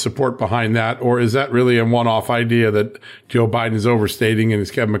a lot of support behind that? Or is that really a one-off idea that Joe Biden is overstating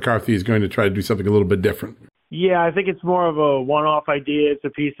and Kevin McCarthy is going to try to do something a little bit different? Yeah, I think it's more of a one-off idea. It's a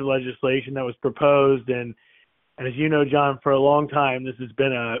piece of legislation that was proposed. And as you know, John, for a long time, this has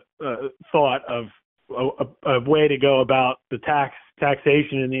been a thought of a way to go about the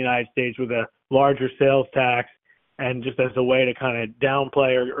taxation in the United States with a larger sales tax, and just as a way to kind of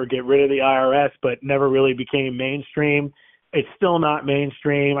downplay or get rid of the IRS, but never really became mainstream. It's still not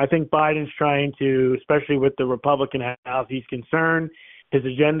mainstream. I think Biden's trying to, especially with the Republican House, he's concerned his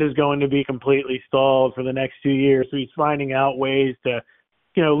agenda is going to be completely stalled for the next 2 years. So he's finding out ways to,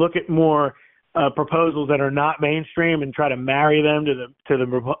 look at more proposals that are not mainstream and try to marry them to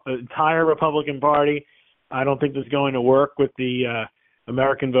the entire Republican Party. I don't think that's going to work with the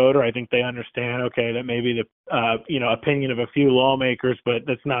American voter. I think they understand, okay, that may be the opinion of a few lawmakers, but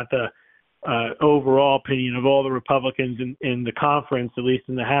that's not the overall opinion of all the Republicans in the conference, at least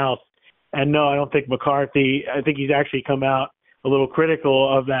in the House. And no, I don't think McCarthy, I think he's actually come out a little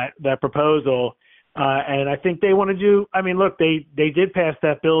critical of that proposal. And I think they want to do, look, they did pass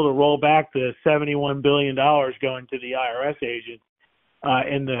that bill to roll back the $71 billion going to the IRS agents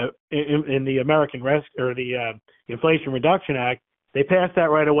in the American the Inflation Reduction Act. They passed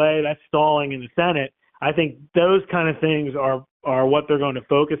that right away. That's stalling in the Senate. I think those kind of things are what they're going to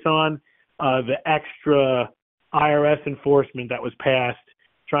focus on. The extra IRS enforcement that was passed,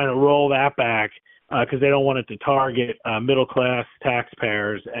 trying to roll that back because they don't want it to target middle-class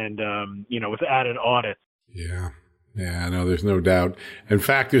taxpayers and, with added audits. Yeah, no, there's no doubt. In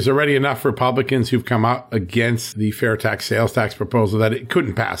fact, there's already enough Republicans who've come out against the fair tax sales tax proposal that it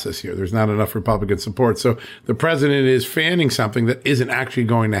couldn't pass this year. There's not enough Republican support. So the president is fanning something that isn't actually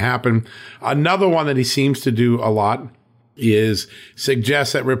going to happen. Another one that he seems to do a lot is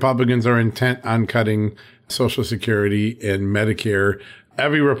suggest that Republicans are intent on cutting Social Security and Medicare.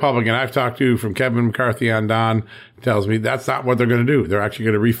 Every Republican I've talked to, from Kevin McCarthy on down, tells me that's not what they're going to do. They're actually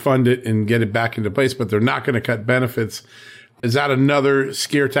going to refund it and get it back into place, but they're not going to cut benefits. Is that another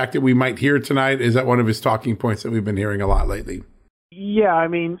scare tactic we might hear tonight? Is that one of his talking points that we've been hearing a lot lately? Yeah,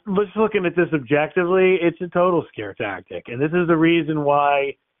 just looking at this objectively, it's a total scare tactic. And this is the reason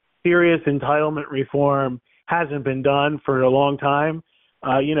why serious entitlement reform hasn't been done for a long time.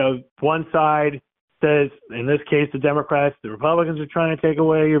 One side says, in this case, the Democrats, the Republicans are trying to take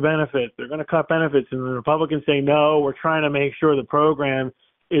away your benefits. They're going to cut benefits. And the Republicans say, no, we're trying to make sure the program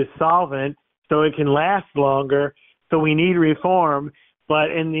is solvent so it can last longer. So we need reform.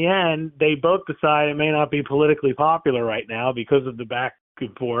 But in the end, they both decide it may not be politically popular right now because of the back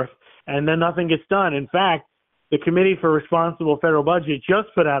and forth. And then nothing gets done. In fact, the Committee for Responsible Federal Budget just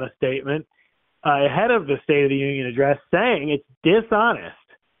put out a statement ahead of the State of the Union address saying it's dishonest.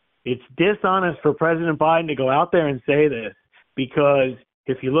 It's dishonest for President Biden to go out there and say this, because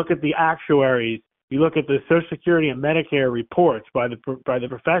if you look at the actuaries, you look at the Social Security and Medicare reports by the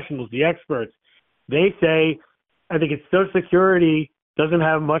professionals, the experts, they say, I think it's Social Security doesn't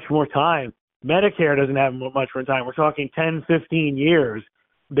have much more time. Medicare doesn't have much more time. We're talking 10, 15 years.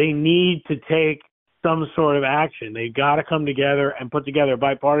 They need to take some sort of action. They've got to come together and put together a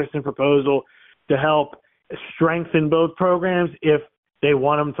bipartisan proposal to help strengthen both programs if they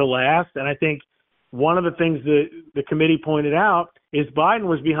want them to last. And I think one of the things that the committee pointed out is Biden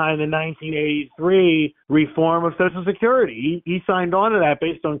was behind the 1983 reform of Social Security. He signed on to that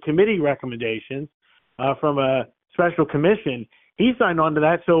based on committee recommendations from a special commission. He signed on to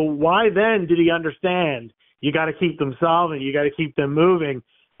that. So why then did he understand you got to keep them solvent, you got to keep them moving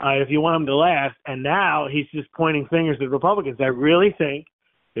if you want them to last? And now he's just pointing fingers at Republicans. I really think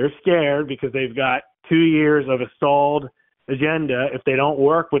they're scared because they've got 2 years of a stalled agenda if they don't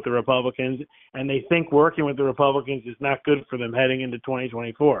work with the Republicans, and they think working with the Republicans is not good for them heading into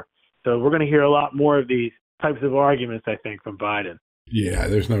 2024. So we're going to hear a lot more of these types of arguments, I think, from Biden. Yeah,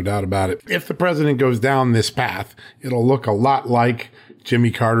 there's no doubt about it. If the president goes down this path, it'll look a lot like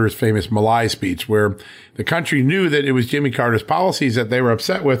Jimmy Carter's famous My Lai speech, where the country knew that it was Jimmy Carter's policies that they were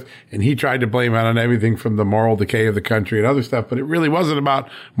upset with, and he tried to blame it on everything from the moral decay of the country and other stuff. But it really wasn't about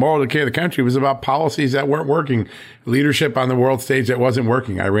moral decay of the country. It was about policies that weren't working, leadership on the world stage that wasn't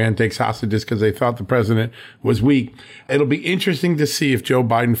working. Iran takes hostages because they thought the president was weak. It'll be interesting to see if Joe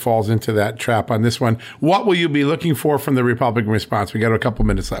Biden falls into that trap on this one. What will you be looking for from the Republican response? We got a couple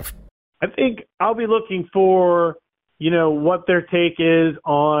minutes left. I think I'll be looking for what their take is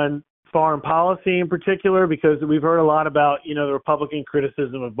on foreign policy in particular, because we've heard a lot about, the Republican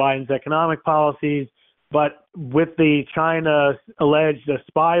criticism of Biden's economic policies. But with the China alleged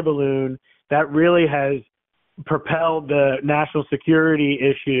spy balloon, that really has propelled the national security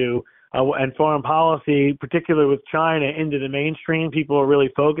issue and foreign policy, particularly with China, into the mainstream. People are really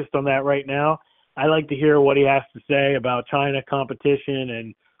focused on that right now. I like to hear what he has to say about China competition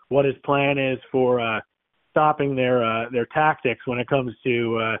and what his plan is for stopping their tactics when it comes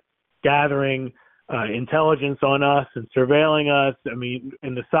to gathering intelligence on us and surveilling us. I mean,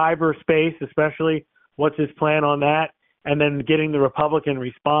 in the cyberspace especially, what's his plan on that? And then getting the Republican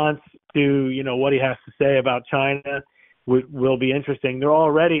response to, what he has to say about China will be interesting. They're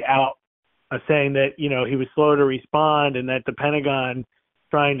already out saying that, he was slow to respond and that the Pentagon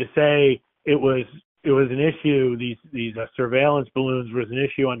trying to say it was an issue, these surveillance balloons was an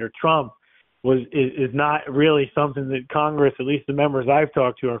issue under Trump is not really something that Congress, at least the members I've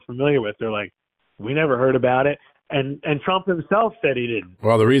talked to, are familiar with. They're like, we never heard about it. And Trump himself said he didn't.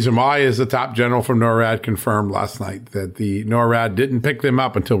 Well, the reason why is the top general from NORAD confirmed last night that the NORAD didn't pick them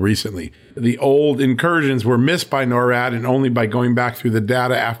up until recently. The old incursions were missed by NORAD, and only by going back through the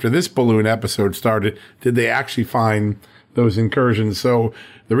data after this balloon episode started did they actually find those incursions. So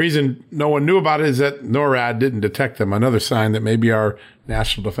the reason no one knew about it is that NORAD didn't detect them. Another sign that maybe our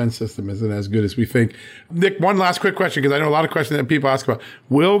national defense system isn't as good as we think. Nick, one last quick question, because I know a lot of questions that people ask about.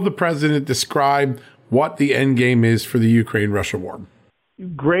 Will the president describe what the end game is for the Ukraine-Russia war?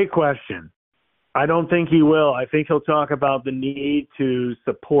 Great question. I don't think he will. I think he'll talk about the need to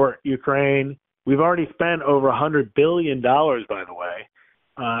support Ukraine. We've already spent over $100 billion, by the way.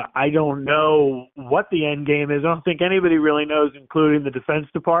 I don't know what the end game is. I don't think anybody really knows, including the Defense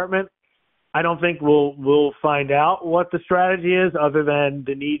Department. I don't think we'll find out what the strategy is other than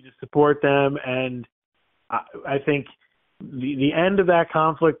the need to support them. And I think the end of that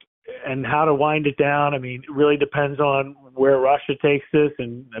conflict and how to wind it down, it really depends on where Russia takes this.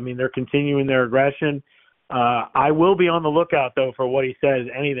 And, they're continuing their aggression. I will be on the lookout, though, for what he says,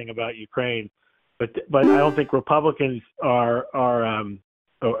 anything about Ukraine. But I don't think Republicans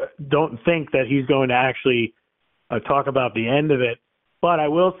don't think that he's going to actually talk about the end of it. But I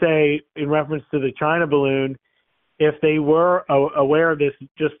will say, in reference to the China balloon, if they were aware of this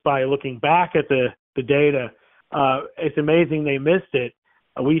just by looking back at the data, it's amazing they missed it.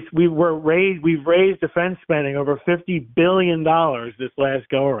 We've raised defense spending over $50 billion this last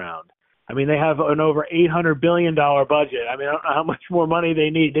go around. They have an over $800 billion budget. I don't know how much more money they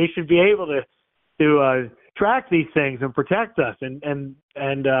need. They should be able to track these things and protect us. And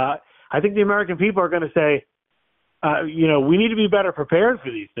I think the American people are going to say, we need to be better prepared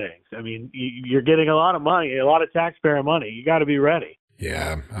for these things. You're getting a lot of money, a lot of taxpayer money. You got to be ready.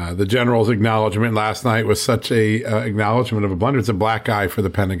 Yeah. The general's acknowledgement last night was such a acknowledgement of a blunder. It's a black eye for the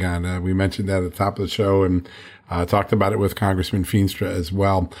Pentagon. We mentioned that at the top of the show and talked about it with Congressman Feenstra as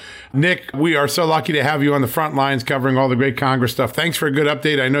well. Nick, we are so lucky to have you on the front lines covering all the great Congress stuff. Thanks for a good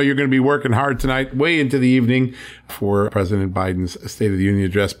update. I know you're going to be working hard tonight, way into the evening, for President Biden's State of the Union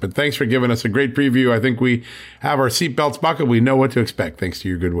address. But thanks for giving us a great preview. I think we have our seatbelts buckled. We know what to expect, thanks to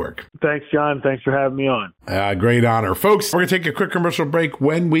your good work. Thanks, John. Thanks for having me on. Great honor. Folks, we're going to take a quick commercial break.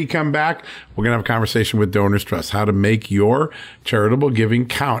 When we come back, we're going to have a conversation with Donors Trust, how to make your charitable giving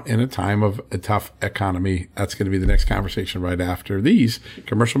count in a time of a tough economy. That's going to be the next conversation right after these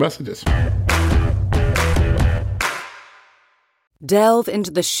commercial messages. Delve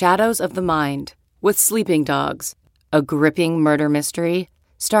into the shadows of the mind with Sleeping Dogs, a gripping murder mystery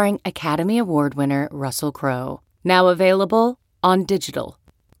starring Academy Award winner Russell Crowe. Now available on digital.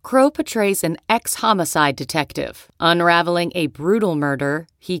 Crowe portrays an ex-homicide detective unraveling a brutal murder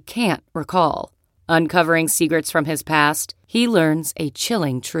he can't recall. Uncovering secrets from his past, he learns a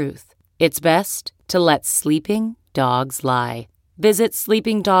chilling truth. It's best to let sleeping dogs lie. Visit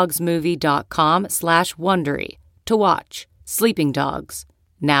sleepingdogsmovie.com/Wondery to watch Sleeping Dogs,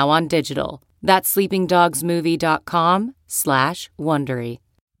 now on digital. That's sleepingdogsmovie.com/Wondery.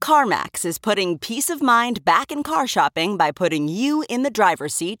 CarMax is putting peace of mind back in car shopping by putting you in the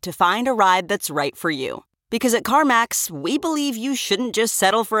driver's seat to find a ride that's right for you. Because at CarMax, we believe you shouldn't just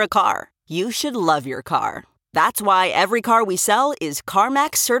settle for a car. You should love your car. That's why every car we sell is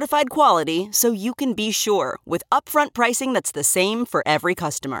CarMax certified quality, so you can be sure with upfront pricing that's the same for every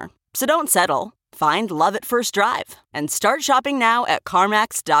customer. So don't settle. Find love at first drive and start shopping now at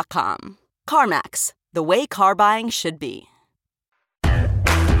CarMax.com. CarMax, the way car buying should be.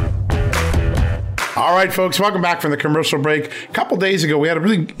 All right, folks, welcome back from the commercial break. A couple days ago, we had a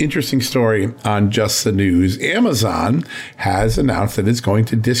really interesting story on Just the News. Amazon has announced that it's going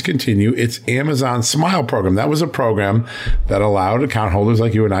to discontinue its Amazon Smile program. That was a program that allowed account holders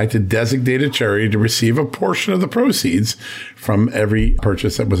like you and I to designate a charity to receive a portion of the proceeds from every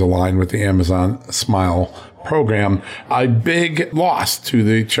purchase that was aligned with the Amazon Smile program, a big loss to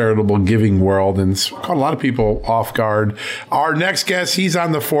the charitable giving world, and it's caught a lot of people off guard. Our next guest, he's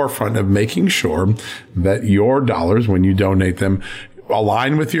on the forefront of making sure that your dollars, when you donate them,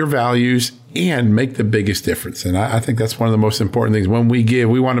 align with your values and make the biggest difference. And I think that's one of the most important things. When we give,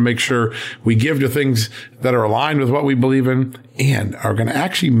 we want to make sure we give to things that are aligned with what we believe in and are going to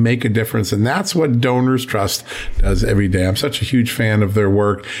actually make a difference. And that's what Donors Trust does every day. I'm such a huge fan of their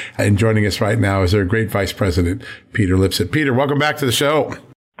work. And joining us right now is their great Vice President, Peter Lipset. Peter, welcome back to the show.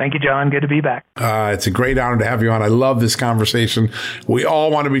 Thank you, John. Good to be back. It's a great honor to have you on. I love this conversation. We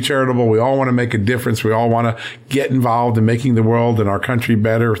all want to be charitable. We all want to make a difference. We all want to get involved in making the world and our country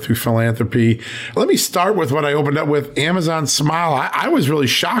better through philanthropy. Let me start with what I opened up with, Amazon Smile. I was really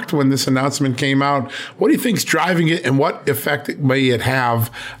shocked when this announcement came out. What do you think is driving it, and what effect may it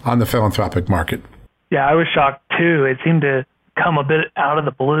have on the philanthropic market? Yeah, I was shocked too. It seemed to come a bit out of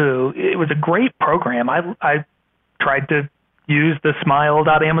the blue. It was a great program. I tried to use the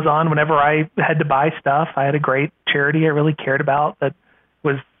smile.amazon whenever I had to buy stuff. I had a great charity I really cared about that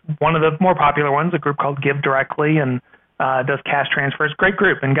was one of the more popular ones, a group called Give Directly, and does cash transfers. Great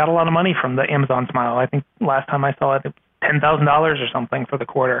group, and got a lot of money from the Amazon Smile. I think last time I saw it, $10,000 or something for the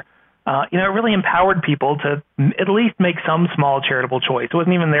quarter. It really empowered people to at least make some small charitable choice. It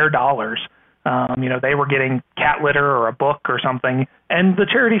wasn't even their dollars. They were getting cat litter or a book or something, and the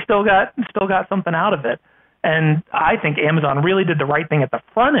charity still got something out of it. And I think Amazon really did the right thing at the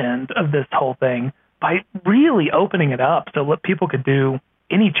front end of this whole thing by really opening it up so that people could do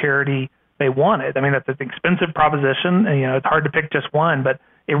any charity they wanted. I mean, that's an expensive proposition, and it's hard to pick just one, but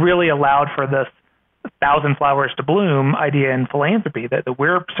it really allowed for this 1,000 flowers to bloom idea in philanthropy that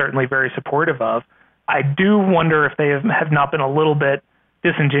we're certainly very supportive of. I do wonder if they have not been a little bit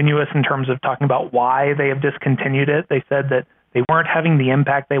disingenuous in terms of talking about why they have discontinued it. They said that they weren't having the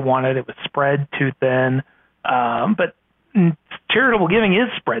impact they wanted. It was spread too thin. But charitable giving is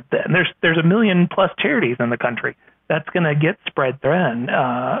spread thin. There's 1 million plus charities in the country. That's going to get spread thin.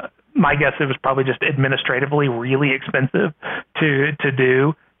 My guess it was probably just administratively really expensive to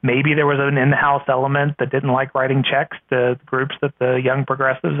do. Maybe there was an in-house element that didn't like writing checks to groups that the young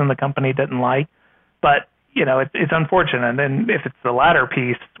progressives in the company didn't like. But it's unfortunate. And if it's the latter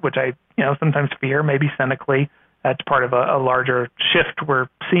piece, which I sometimes fear, maybe cynically, that's part of a larger shift we're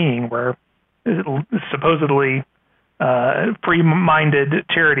seeing where supposedly free-minded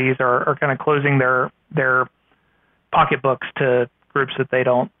charities are kind of closing their pocketbooks to groups that they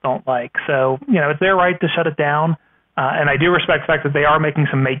don't like. So, it's their right to shut it down. And I do respect the fact that they are making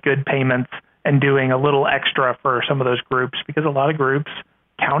some make-good payments and doing a little extra for some of those groups, because a lot of groups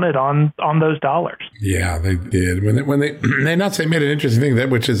counted on those dollars. Yeah, they did. When they announced, they made an interesting thing,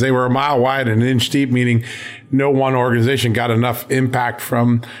 which is they were a mile wide and an inch deep, meaning no one organization got enough impact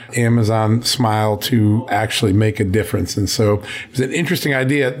from Amazon Smile to actually make a difference. And so it's an interesting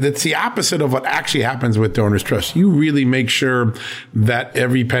idea. That's the opposite of what actually happens with Donors Trust. You really make sure that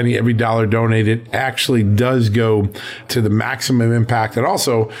every penny, every dollar donated actually does go to the maximum impact. It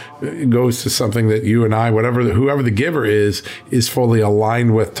also goes to something that you and I, whoever the giver is fully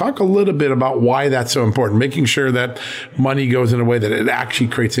aligned with. Talk a little bit about why that's so important, making sure that money goes in a way that it actually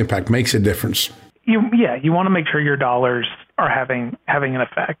creates impact, makes a difference. You want to make sure your dollars are having an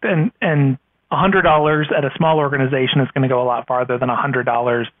effect. And $100 at a small organization is going to go a lot farther than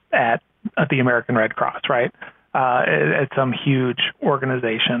 $100 at the American Red Cross, right? At some huge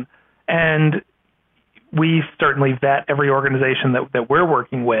organization. And we certainly vet every organization that we're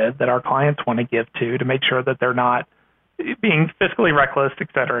working with, that our clients want to give to make sure that they're not being fiscally reckless, et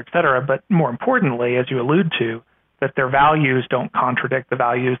cetera, but more importantly, as you allude to, that their values don't contradict the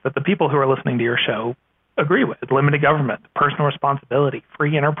values that the people who are listening to your show agree with. Limited government, personal responsibility,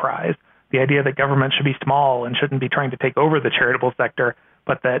 free enterprise, the idea that government should be small and shouldn't be trying to take over the charitable sector,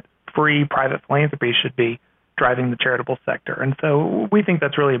 but that free private philanthropy should be driving the charitable sector. And so we think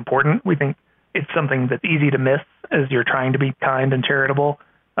that's really important. We think it's something that's easy to miss as you're trying to be kind and charitable,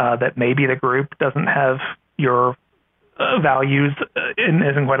 that maybe the group doesn't have your values and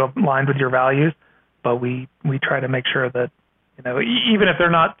isn't quite aligned with your values. But we try to make sure that, even if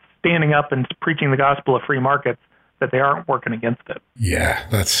they're not standing up and preaching the gospel of free markets, that they aren't working against it. Yeah,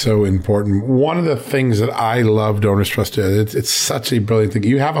 that's so important. One of the things that I love Donors Trust does, it's such a brilliant thing.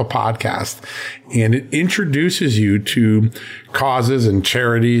 You have a podcast and it introduces you to causes and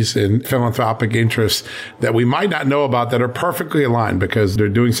charities and philanthropic interests that we might not know about that are perfectly aligned because they're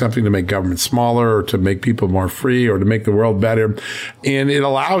doing something to make government smaller or to make people more free or to make the world better. And it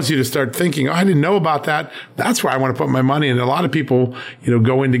allows you to start thinking, I didn't know about that. That's where I want to put my money. And a lot of people,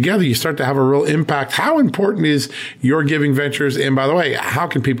 go in together. You start to have a real impact. How important is your Giving Ventures? And by the way, how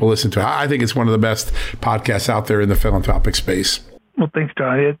can people listen to it? I think it's one of the best podcasts out there in the philanthropic space. Well, thanks,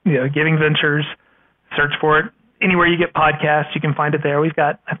 John. Giving Ventures, search for it. Anywhere you get podcasts, you can find it there. We've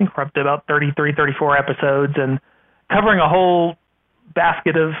got, I think we're up to about 33, 34 episodes and covering a whole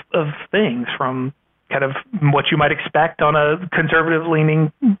basket of things, from kind of what you might expect on a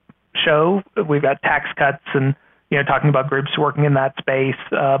conservative-leaning show. We've got tax cuts and, talking about groups working in that space.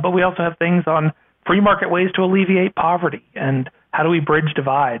 But we also have things on free market ways to alleviate poverty and how do we bridge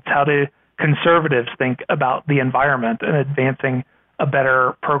divides, how do conservatives think about the environment and advancing a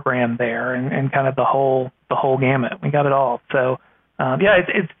better program there, and kind of the whole gamut. We got it all. So,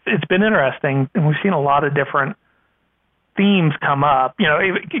 it's been interesting, and we've seen a lot of different themes come up.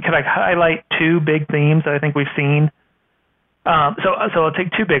 Could I highlight two big themes that I think we've seen? So I'll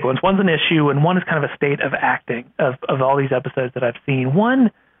take two big ones. One's an issue, and one is kind of a state of acting of all these episodes that I've seen. One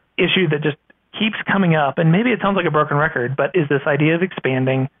issue that just keeps coming up, and maybe it sounds like a broken record, but is this idea of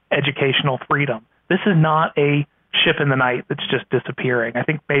expanding educational freedom. This is not a ship in the night that's just disappearing. I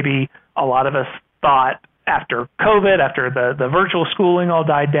think maybe a lot of us thought after COVID, after the virtual schooling all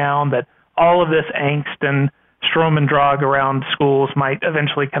died down, that all of this angst and Strom and drag around schools might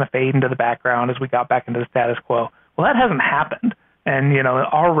eventually kind of fade into the background as we got back into the status quo. Well, that hasn't happened. And,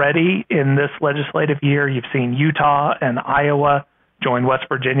 already in this legislative year, you've seen Utah and Iowa join West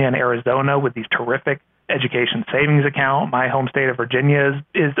Virginia and Arizona with these terrific education savings account. My home state of Virginia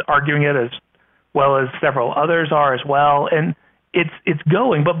is arguing it, as well as several others are as well. And it's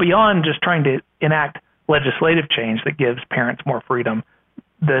going, but beyond just trying to enact legislative change that gives parents more freedom,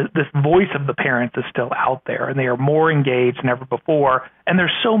 this voice of the parents is still out there, and they are more engaged than ever before. And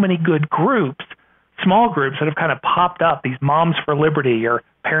there's so many good groups, small groups that have kind of popped up, these Moms for Liberty or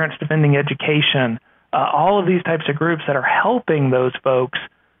Parents Defending Education, all of these types of groups that are helping those folks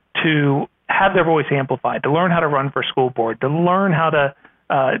to have their voice amplified, to learn how to run for school board, to learn how to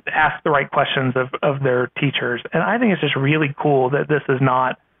ask the right questions of their teachers. And I think it's just really cool that this is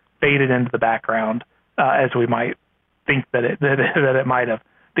not faded into the background as we might think that it might have.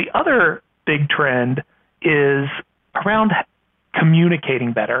 The other big trend is around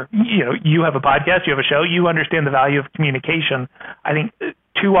communicating better. You have a podcast, you have a show, you understand the value of communication. I think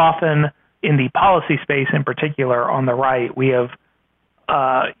too often in the policy space in particular on the right, we have,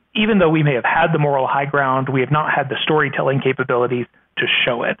 even though we may have had the moral high ground, we have not had the storytelling capabilities to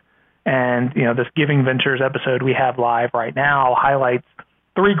show it. And, this Giving Ventures episode we have live right now highlights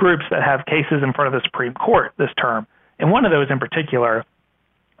 3 groups that have cases in front of the Supreme Court this term. And one of those in particular,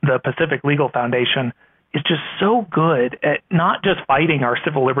 the Pacific Legal Foundation, is just so good at not just fighting our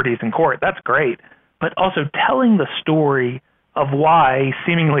civil liberties in court, that's great, but also telling the story of why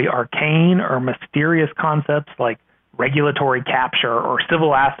seemingly arcane or mysterious concepts like regulatory capture or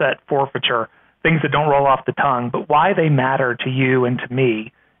civil asset forfeiture, things that don't roll off the tongue, but why they matter to you and to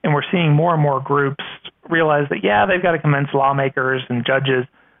me. And we're seeing more and more groups realize that, they've got to convince lawmakers and judges,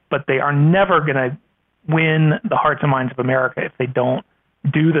 but they are never going to win the hearts and minds of America if they don't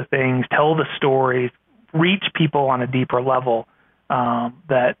do the things, tell the stories, reach people on a deeper level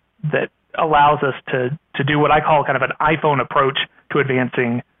that allows us to do what I call kind of an iPhone approach to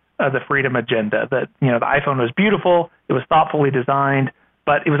advancing the freedom agenda. That, the iPhone was beautiful, it was thoughtfully designed,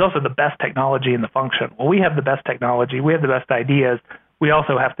 but it was also the best technology in the function. Well, we have the best technology, we have the best ideas. We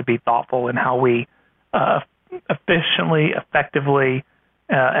also have to be thoughtful in how we efficiently, effectively,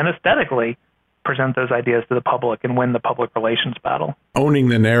 and aesthetically present those ideas to the public and win the public relations battle. Owning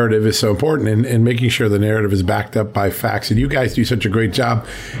the narrative is so important, and making sure the narrative is backed up by facts. And you guys do such a great job.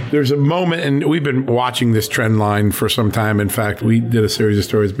 There's a moment, and we've been watching this trend line for some time. In fact, we did a series of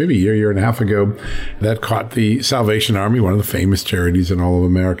stories maybe a year and a half ago that caught the Salvation Army, one of the famous charities in all of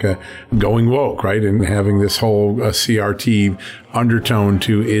America, going woke, right? And having this whole CRT undertone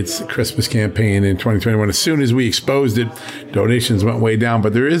to its Christmas campaign in 2021. As soon as we exposed it, donations went way down.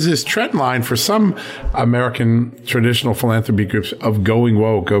 But there is this trend line for some American traditional philanthropy groups of going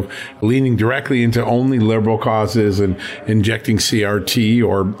woke, of leaning directly into only liberal causes and injecting CRT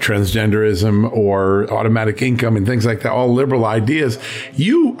or transgenderism or automatic income and things like that, all liberal ideas.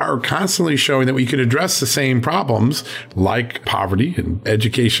 You are constantly showing that we can address the same problems like poverty and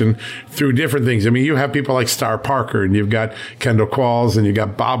education through different things. I mean, you have people like Star Parker, and you've got Kendall Qualls, and you've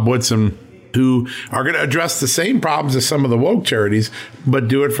got Bob Woodson, who are going to address the same problems as some of the woke charities, but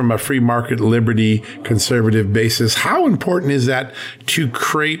do it from a free market, liberty, conservative basis. How important is that to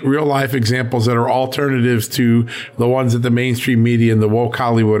create real life examples that are alternatives to the ones that the mainstream media and the woke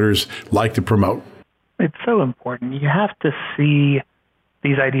Hollywooders like to promote? It's so important. You have to see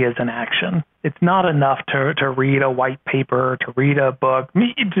these ideas in action. It's not enough to read a white paper, to read a book,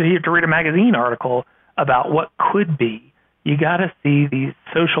 to read a magazine article about what could be. You got to see these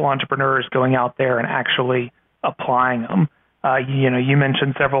social entrepreneurs going out there and actually applying them. You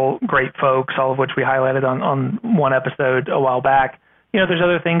mentioned several great folks, all of which we highlighted on one episode a while back. There's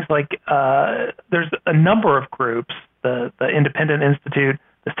other things like there's a number of groups, the Independent Institute,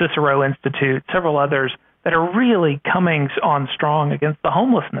 the Cicero Institute, several others that are really coming on strong against the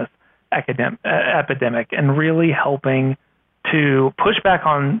homelessness epidemic and really helping to push back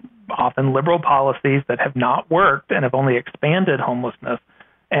on often liberal policies that have not worked and have only expanded homelessness,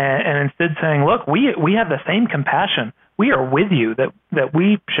 and instead saying, look, we have the same compassion. We are with you that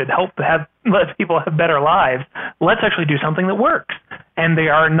we should let people have better lives. Let's actually do something that works. And they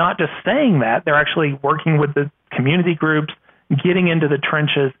are not just saying that, they're actually working with the community groups, getting into the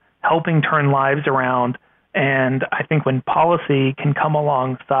trenches, helping turn lives around. And I think when policy can come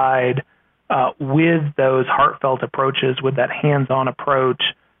alongside with those heartfelt approaches, with that hands-on approach,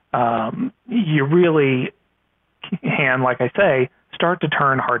 you really can, like I say, start to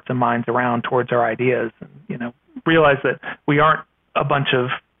turn hearts and minds around towards our ideas. And, realize that we aren't a bunch of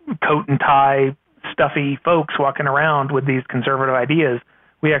coat and tie, stuffy folks walking around with these conservative ideas.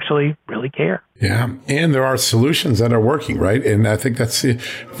 We actually really care. Yeah. And there are solutions that are working, right? And I think that's the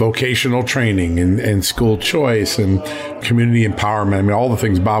vocational training and school choice and community empowerment. I mean, all the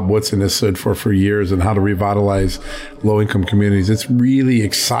things Bob Woodson has stood for years and how to revitalize low-income communities. It's really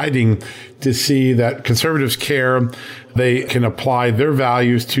exciting to see that conservatives care. They can apply their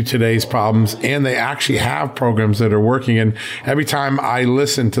values to today's problems, and they actually have programs that are working. And every time I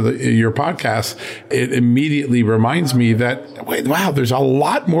listen to your podcast, it immediately reminds me that, wow, there's a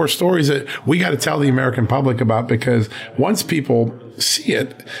lot more stories that we got to tell the American public about, because once people see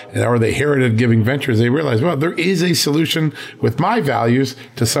it or they hear it at Giving Ventures, they realize, well, there is a solution with my values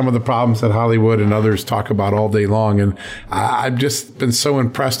to some of the problems that Hollywood and others talk about all day long. And I've just been so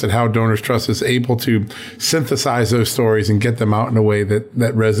impressed at how Donors Trust is able to synthesize those stories and get them out in a way that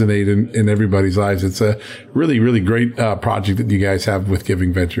resonate in everybody's lives. It's a really, really great project that you guys have with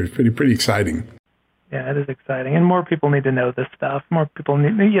Giving Ventures. Pretty exciting. Yeah, it is exciting. And more people need to know this stuff. More people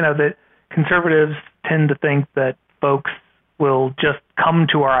need, that conservatives tend to think that folks will just come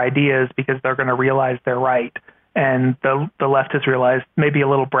to our ideas because they're going to realize they're right. And the left has realized maybe a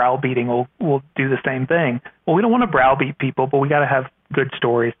little browbeating will do the same thing. Well, we don't want to browbeat people, but we got to have good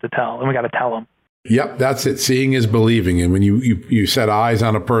stories to tell, and we got to tell them. Yep, that's it. Seeing is believing. And when you set eyes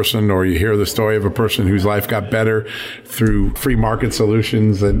on a person, or you hear the story of a person whose life got better through free market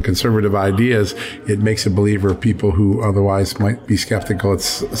solutions and conservative ideas, it makes a believer of people who otherwise might be skeptical.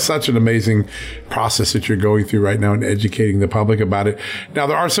 It's such an amazing process that you're going through right now and educating the public about it. Now,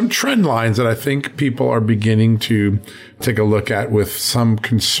 there are some trend lines that I think people are beginning to take a look at with some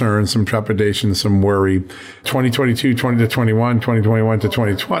concern, some trepidation, some worry. 2022, 20 to 21, 2021 to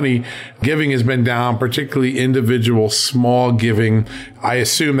 2020, giving has been down, particularly individual small giving. I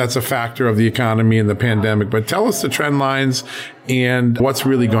assume that's a factor of the economy and the pandemic, but tell us the trend lines and what's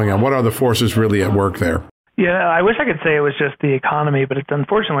really going on. What are the forces really at work there? Yeah, I wish I could say it was just the economy, but it's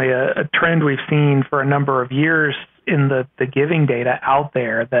unfortunately a trend we've seen for a number of years in the giving data out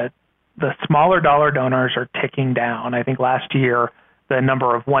there, that the smaller dollar donors are ticking down. I think last year, the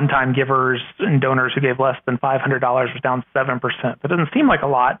number of one-time givers and donors who gave less than $500 was down 7%. That doesn't seem like a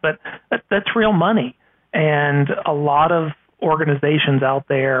lot, but that's real money. And a lot of organizations out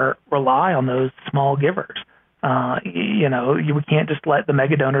there rely on those small givers. We can't just let the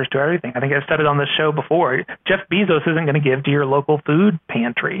mega donors do everything. I think I've said it on this show before. Jeff Bezos isn't going to give to your local food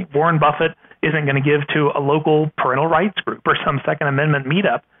pantry. Warren Buffett isn't going to give to a local parental rights group or some Second Amendment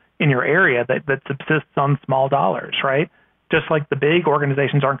meetup in your area that subsists on small dollars, right? Just like the big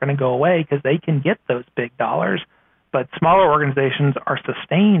organizations aren't going to go away because they can get those big dollars, but smaller organizations are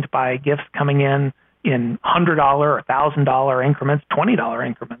sustained by gifts coming in $100 or $1,000 increments, $20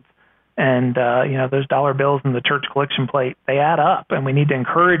 increments. And, those dollar bills in the church collection plate, they add up, and we need to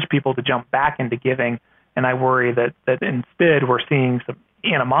encourage people to jump back into giving. And I worry that instead we're seeing some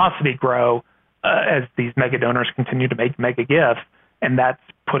animosity grow as these mega donors continue to make mega gifts, and that's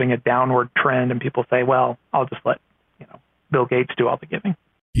putting a downward trend, and people say, well, I'll just let Bill Gates do all the giving.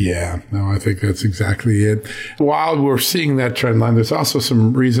 Yeah, no, I think that's exactly it. While we're seeing that trend line, there's also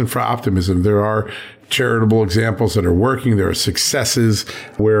some reason for optimism. There are charitable examples that are working. There are successes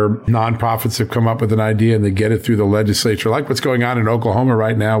where nonprofits have come up with an idea and they get it through the legislature, like what's going on in Oklahoma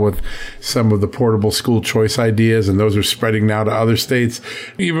right now with some of the portable school choice ideas, and those are spreading now to other states.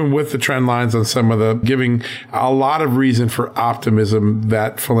 Even with the trend lines on some of the giving, a lot of reason for optimism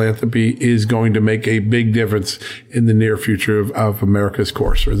that philanthropy is going to make a big difference in the near future of America's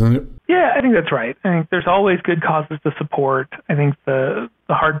course, isn't it? Yeah, I think that's right. I think there's always good causes to support. I think the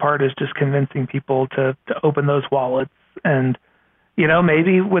The hard part is just convincing people to open those wallets. And,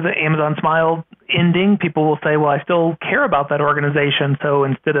 maybe with the Amazon Smile ending, people will say, well, I still care about that organization. So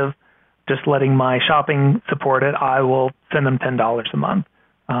instead of just letting my shopping support it, I will send them $10 a month.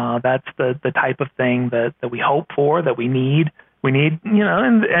 That's the type of thing that we hope for, that we need. We need,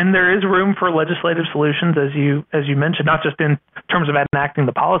 and there is room for legislative solutions, as you mentioned, not just in terms of enacting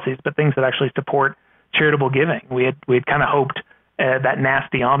the policies, but things that actually support charitable giving. We had kind of hoped that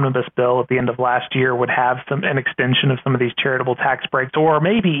nasty omnibus bill at the end of last year would have an extension of some of these charitable tax breaks, or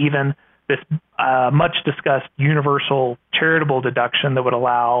maybe even this much discussed universal charitable deduction that would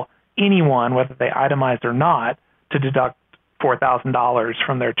allow anyone, whether they itemized or not, to deduct $4,000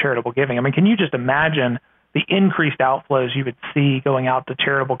 from their charitable giving. I mean, can you just imagine the increased outflows you would see going out to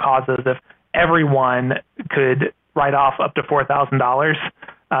charitable causes if everyone could write off up to $4,000?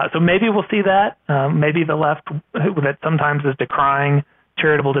 So maybe we'll see that. Maybe the left, that sometimes is decrying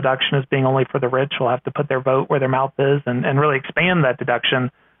charitable deduction as being only for the rich, will have to put their vote where their mouth is and really expand that deduction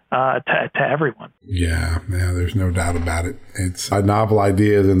to everyone. Yeah, there's no doubt about it. It's novel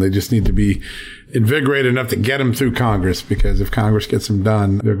ideas, and they just need to be invigorated enough to get them through Congress, because if Congress gets them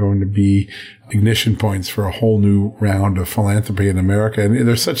done, they're going to be ignition points for a whole new round of philanthropy in America. And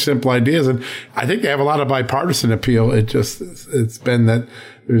they're such simple ideas, and I think they have a lot of bipartisan appeal. It's been that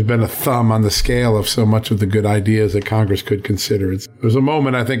there's been a thumb on the scale of so much of the good ideas that Congress could consider. There's a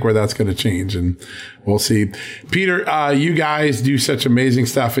moment, I think, where that's going to change, and we'll see. Peter, you guys do such amazing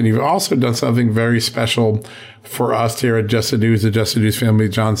stuff, and you've also done something very special for us here at Just the News, the Just the News family,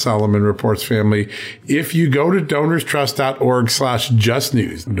 John Solomon Reports family. If you go to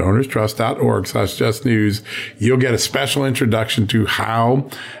DonorsTrust.org/justnews, DonorsTrust.org/justnews, you'll get a special introduction to how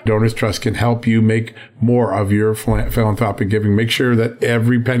Donors Trust can help you make more of your philanthropic giving. Make sure that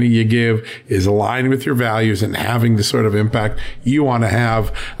every penny you give is aligned with your values and having the sort of impact you want to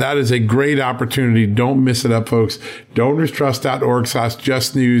have. That is a great opportunity. Don't miss it up, folks.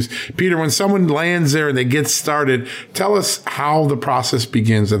 DonorsTrust.org/justnews. Peter, when someone lands there and they get started, tell us how the process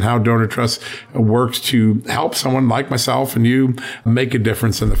begins and how Donor Trust works to help someone like myself and you make a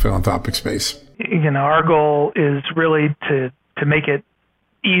difference in the philanthropic space. Our goal is really to make it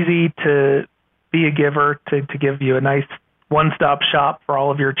easy to be a giver, to give you a nice one-stop shop for all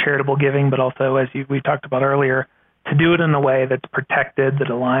of your charitable giving, but also, as we talked about earlier, to do it in a way that's protected, that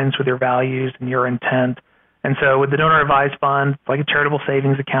aligns with your values and your intent. And so with the Donor Advised Fund, it's like a charitable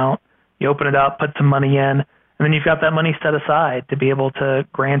savings account. You open it up, put some money in, and then you've got that money set aside to be able to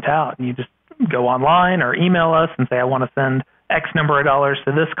grant out. And you just go online or email us and say, I want to send X number of dollars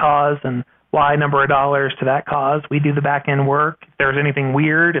to this cause and Y number of dollars to that cause. We do the back-end work. If there's anything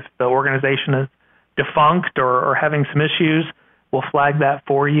weird, if the organization is defunct or having some issues, we'll flag that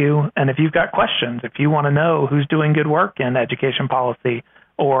for you. And if you've got questions, if you want to know who's doing good work in education policy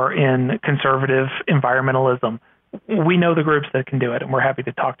or in conservative environmentalism, we know the groups that can do it, and we're happy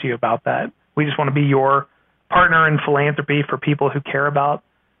to talk to you about that. We just want to be your partner in philanthropy for people who care about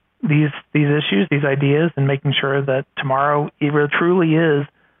these issues, these ideas, and making sure that tomorrow truly is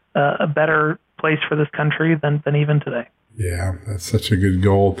a better place for this country than even today. Yeah, that's such a good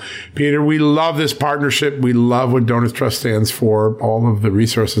goal. Peter, we love this partnership. We love what Donors Trust stands for, all of the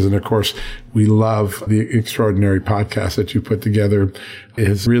resources. And of course, we love the extraordinary podcast that you put together. It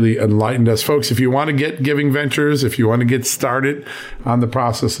has really enlightened us. Folks, if you want to get Giving Ventures, if you want to get started on the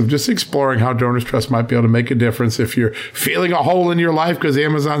process of just exploring how Donors Trust might be able to make a difference, if you're feeling a hole in your life because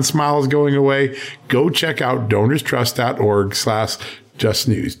Amazon Smile is going away, go check out DonorsTrust.org/justnews,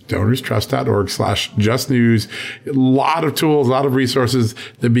 DonorsTrust.org/justnews. A lot of tools, a lot of resources,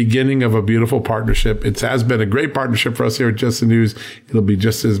 the beginning of a beautiful partnership. It has been a great partnership for us here at Just the News. It'll be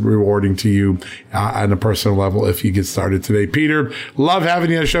just as rewarding to you on a personal level if you get started today. Peter, love having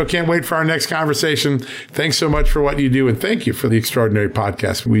you on the show. Can't wait for our next conversation. Thanks so much for what you do, and thank you for the extraordinary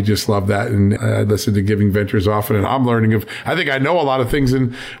podcast. We just love that, and I listen to Giving Ventures often, and I'm learning I think I know a lot of things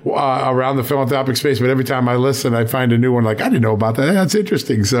around the philanthropic space, but every time I listen, I find a new one like, I didn't know about that. That's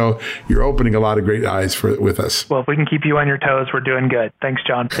interesting. So you're opening a lot of great eyes with us. Well, if we can keep you on your toes, we're doing good. Thanks,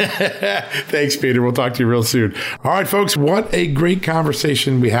 John. Thanks, Peter. We'll talk to you real soon. All right, folks, what a great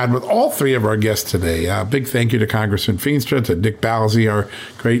conversation we had with all three of our guests today. Big thank you to Congressman Feenstra, to Dick Balzi, our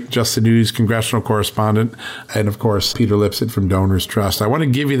great Just the News congressional correspondent, and of course, Peter Lipset from Donors Trust. I want to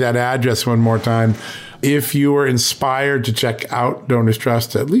give you that address one more time. If you are inspired to check out Donors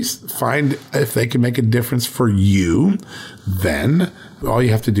Trust, at least find if they can make a difference for you, then all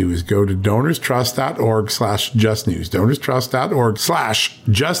you have to do is go to donorstrust.org/justnews,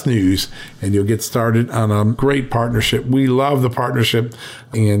 donorstrust.org/justnews, and you'll get started on a great partnership. We love the partnership,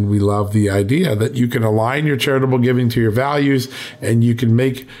 and we love the idea that you can align your charitable giving to your values, and you can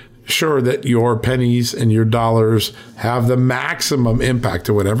make sure that your pennies and your dollars have the maximum impact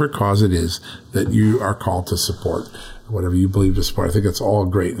to whatever cause it is that you are called to support, whatever you believe to support. I think that's all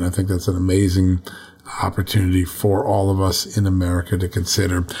great, and I think that's an amazing opportunity for all of us in America to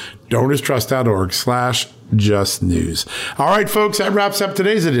consider. donorstrust.org/justnews. All right, folks, that wraps up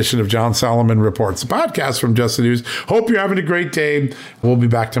today's edition of John Solomon Reports, a podcast from Just the News. Hope you're having a great day. We'll be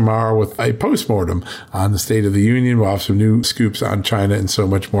back tomorrow with a postmortem on the State of the Union. We'll have some new scoops on China and so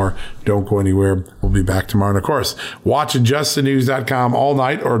much more. Don't go anywhere. We'll be back tomorrow. And of course, watch at justthenews.com all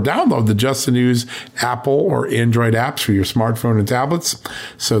night, or download the Just the News Apple or Android apps for your smartphone and tablets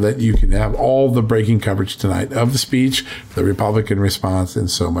so that you can have all the breaking coverage tonight of the speech, the Republican response, and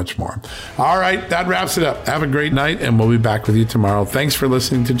so much more. All right, that wraps it up. Have a great night, and we'll be back with you tomorrow. Thanks for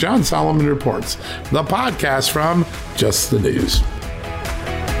listening to John Solomon Reports, the podcast from Just the News.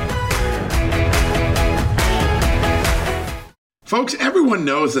 Folks, everyone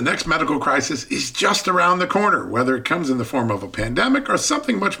knows the next medical crisis is just around the corner, whether it comes in the form of a pandemic or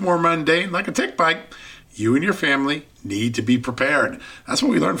something much more mundane like a tick bite. You and your family need to be prepared. That's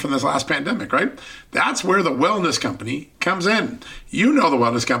what we learned from this last pandemic, right? That's where the Wellness Company comes in. You know the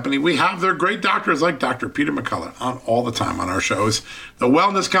Wellness Company. We have their great doctors like Dr. Peter McCullough on all the time on our shows. The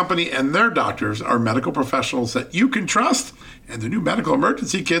Wellness Company and their doctors are medical professionals that you can trust, and the new medical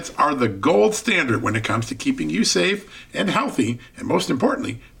emergency kits are the gold standard when it comes to keeping you safe and healthy, and most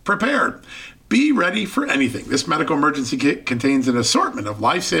importantly, prepared. Be ready for anything. This medical emergency kit contains an assortment of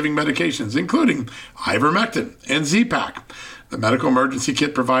life-saving medications, including ivermectin and Z-Pak. The medical emergency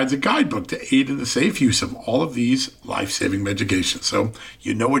kit provides a guidebook to aid in the safe use of all of these life-saving medications, so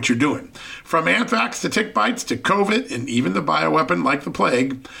you know what you're doing. From anthrax to tick bites to COVID and even the bioweapon like the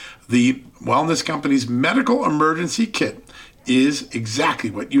plague, the Wellness Company's medical emergency kit is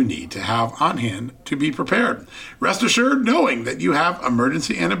exactly what you need to have on hand to be prepared. Rest assured knowing that you have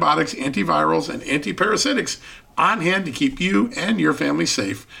emergency antibiotics, antivirals, and antiparasitics on hand to keep you and your family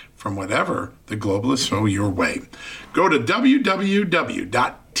safe from whatever the globalists throw your way. Go to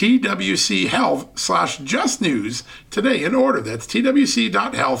www.twchealth/justnews today and order. That's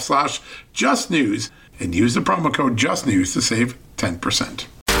twc.health/justnews and use the promo code JUSTNEWS to save 10%.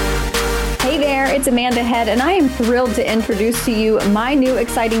 Hey there, it's Amanda Head, and I am thrilled to introduce to you my new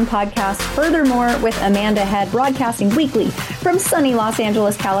exciting podcast, Furthermore with Amanda Head, broadcasting weekly from sunny Los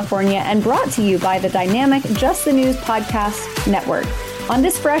Angeles, California, and brought to you by the dynamic Just the News Podcast Network. On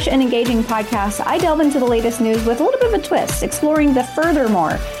this fresh and engaging podcast, I delve into the latest news with a little bit of a twist, exploring the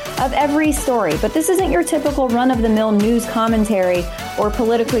furthermore of every story. But this isn't your typical run-of-the-mill news commentary or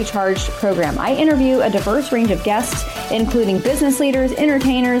politically charged program. I interview a diverse range of guests, including business leaders,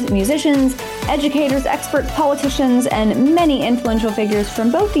 entertainers, musicians, educators, experts, politicians, and many influential figures from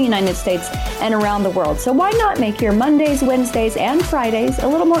both the United States and around the world. So why not make your Mondays, Wednesdays, and Fridays a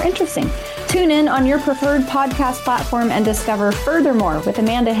little more interesting? Tune in on your preferred podcast platform and discover Furthermore with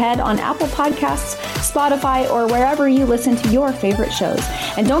Amanda Head on Apple Podcasts, Spotify, or wherever you listen to your favorite shows.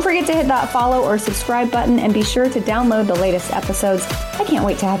 And don't forget to hit that follow or subscribe button, and be sure to download the latest episodes. I can't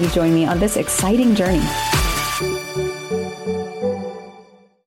wait to have you join me on this exciting journey.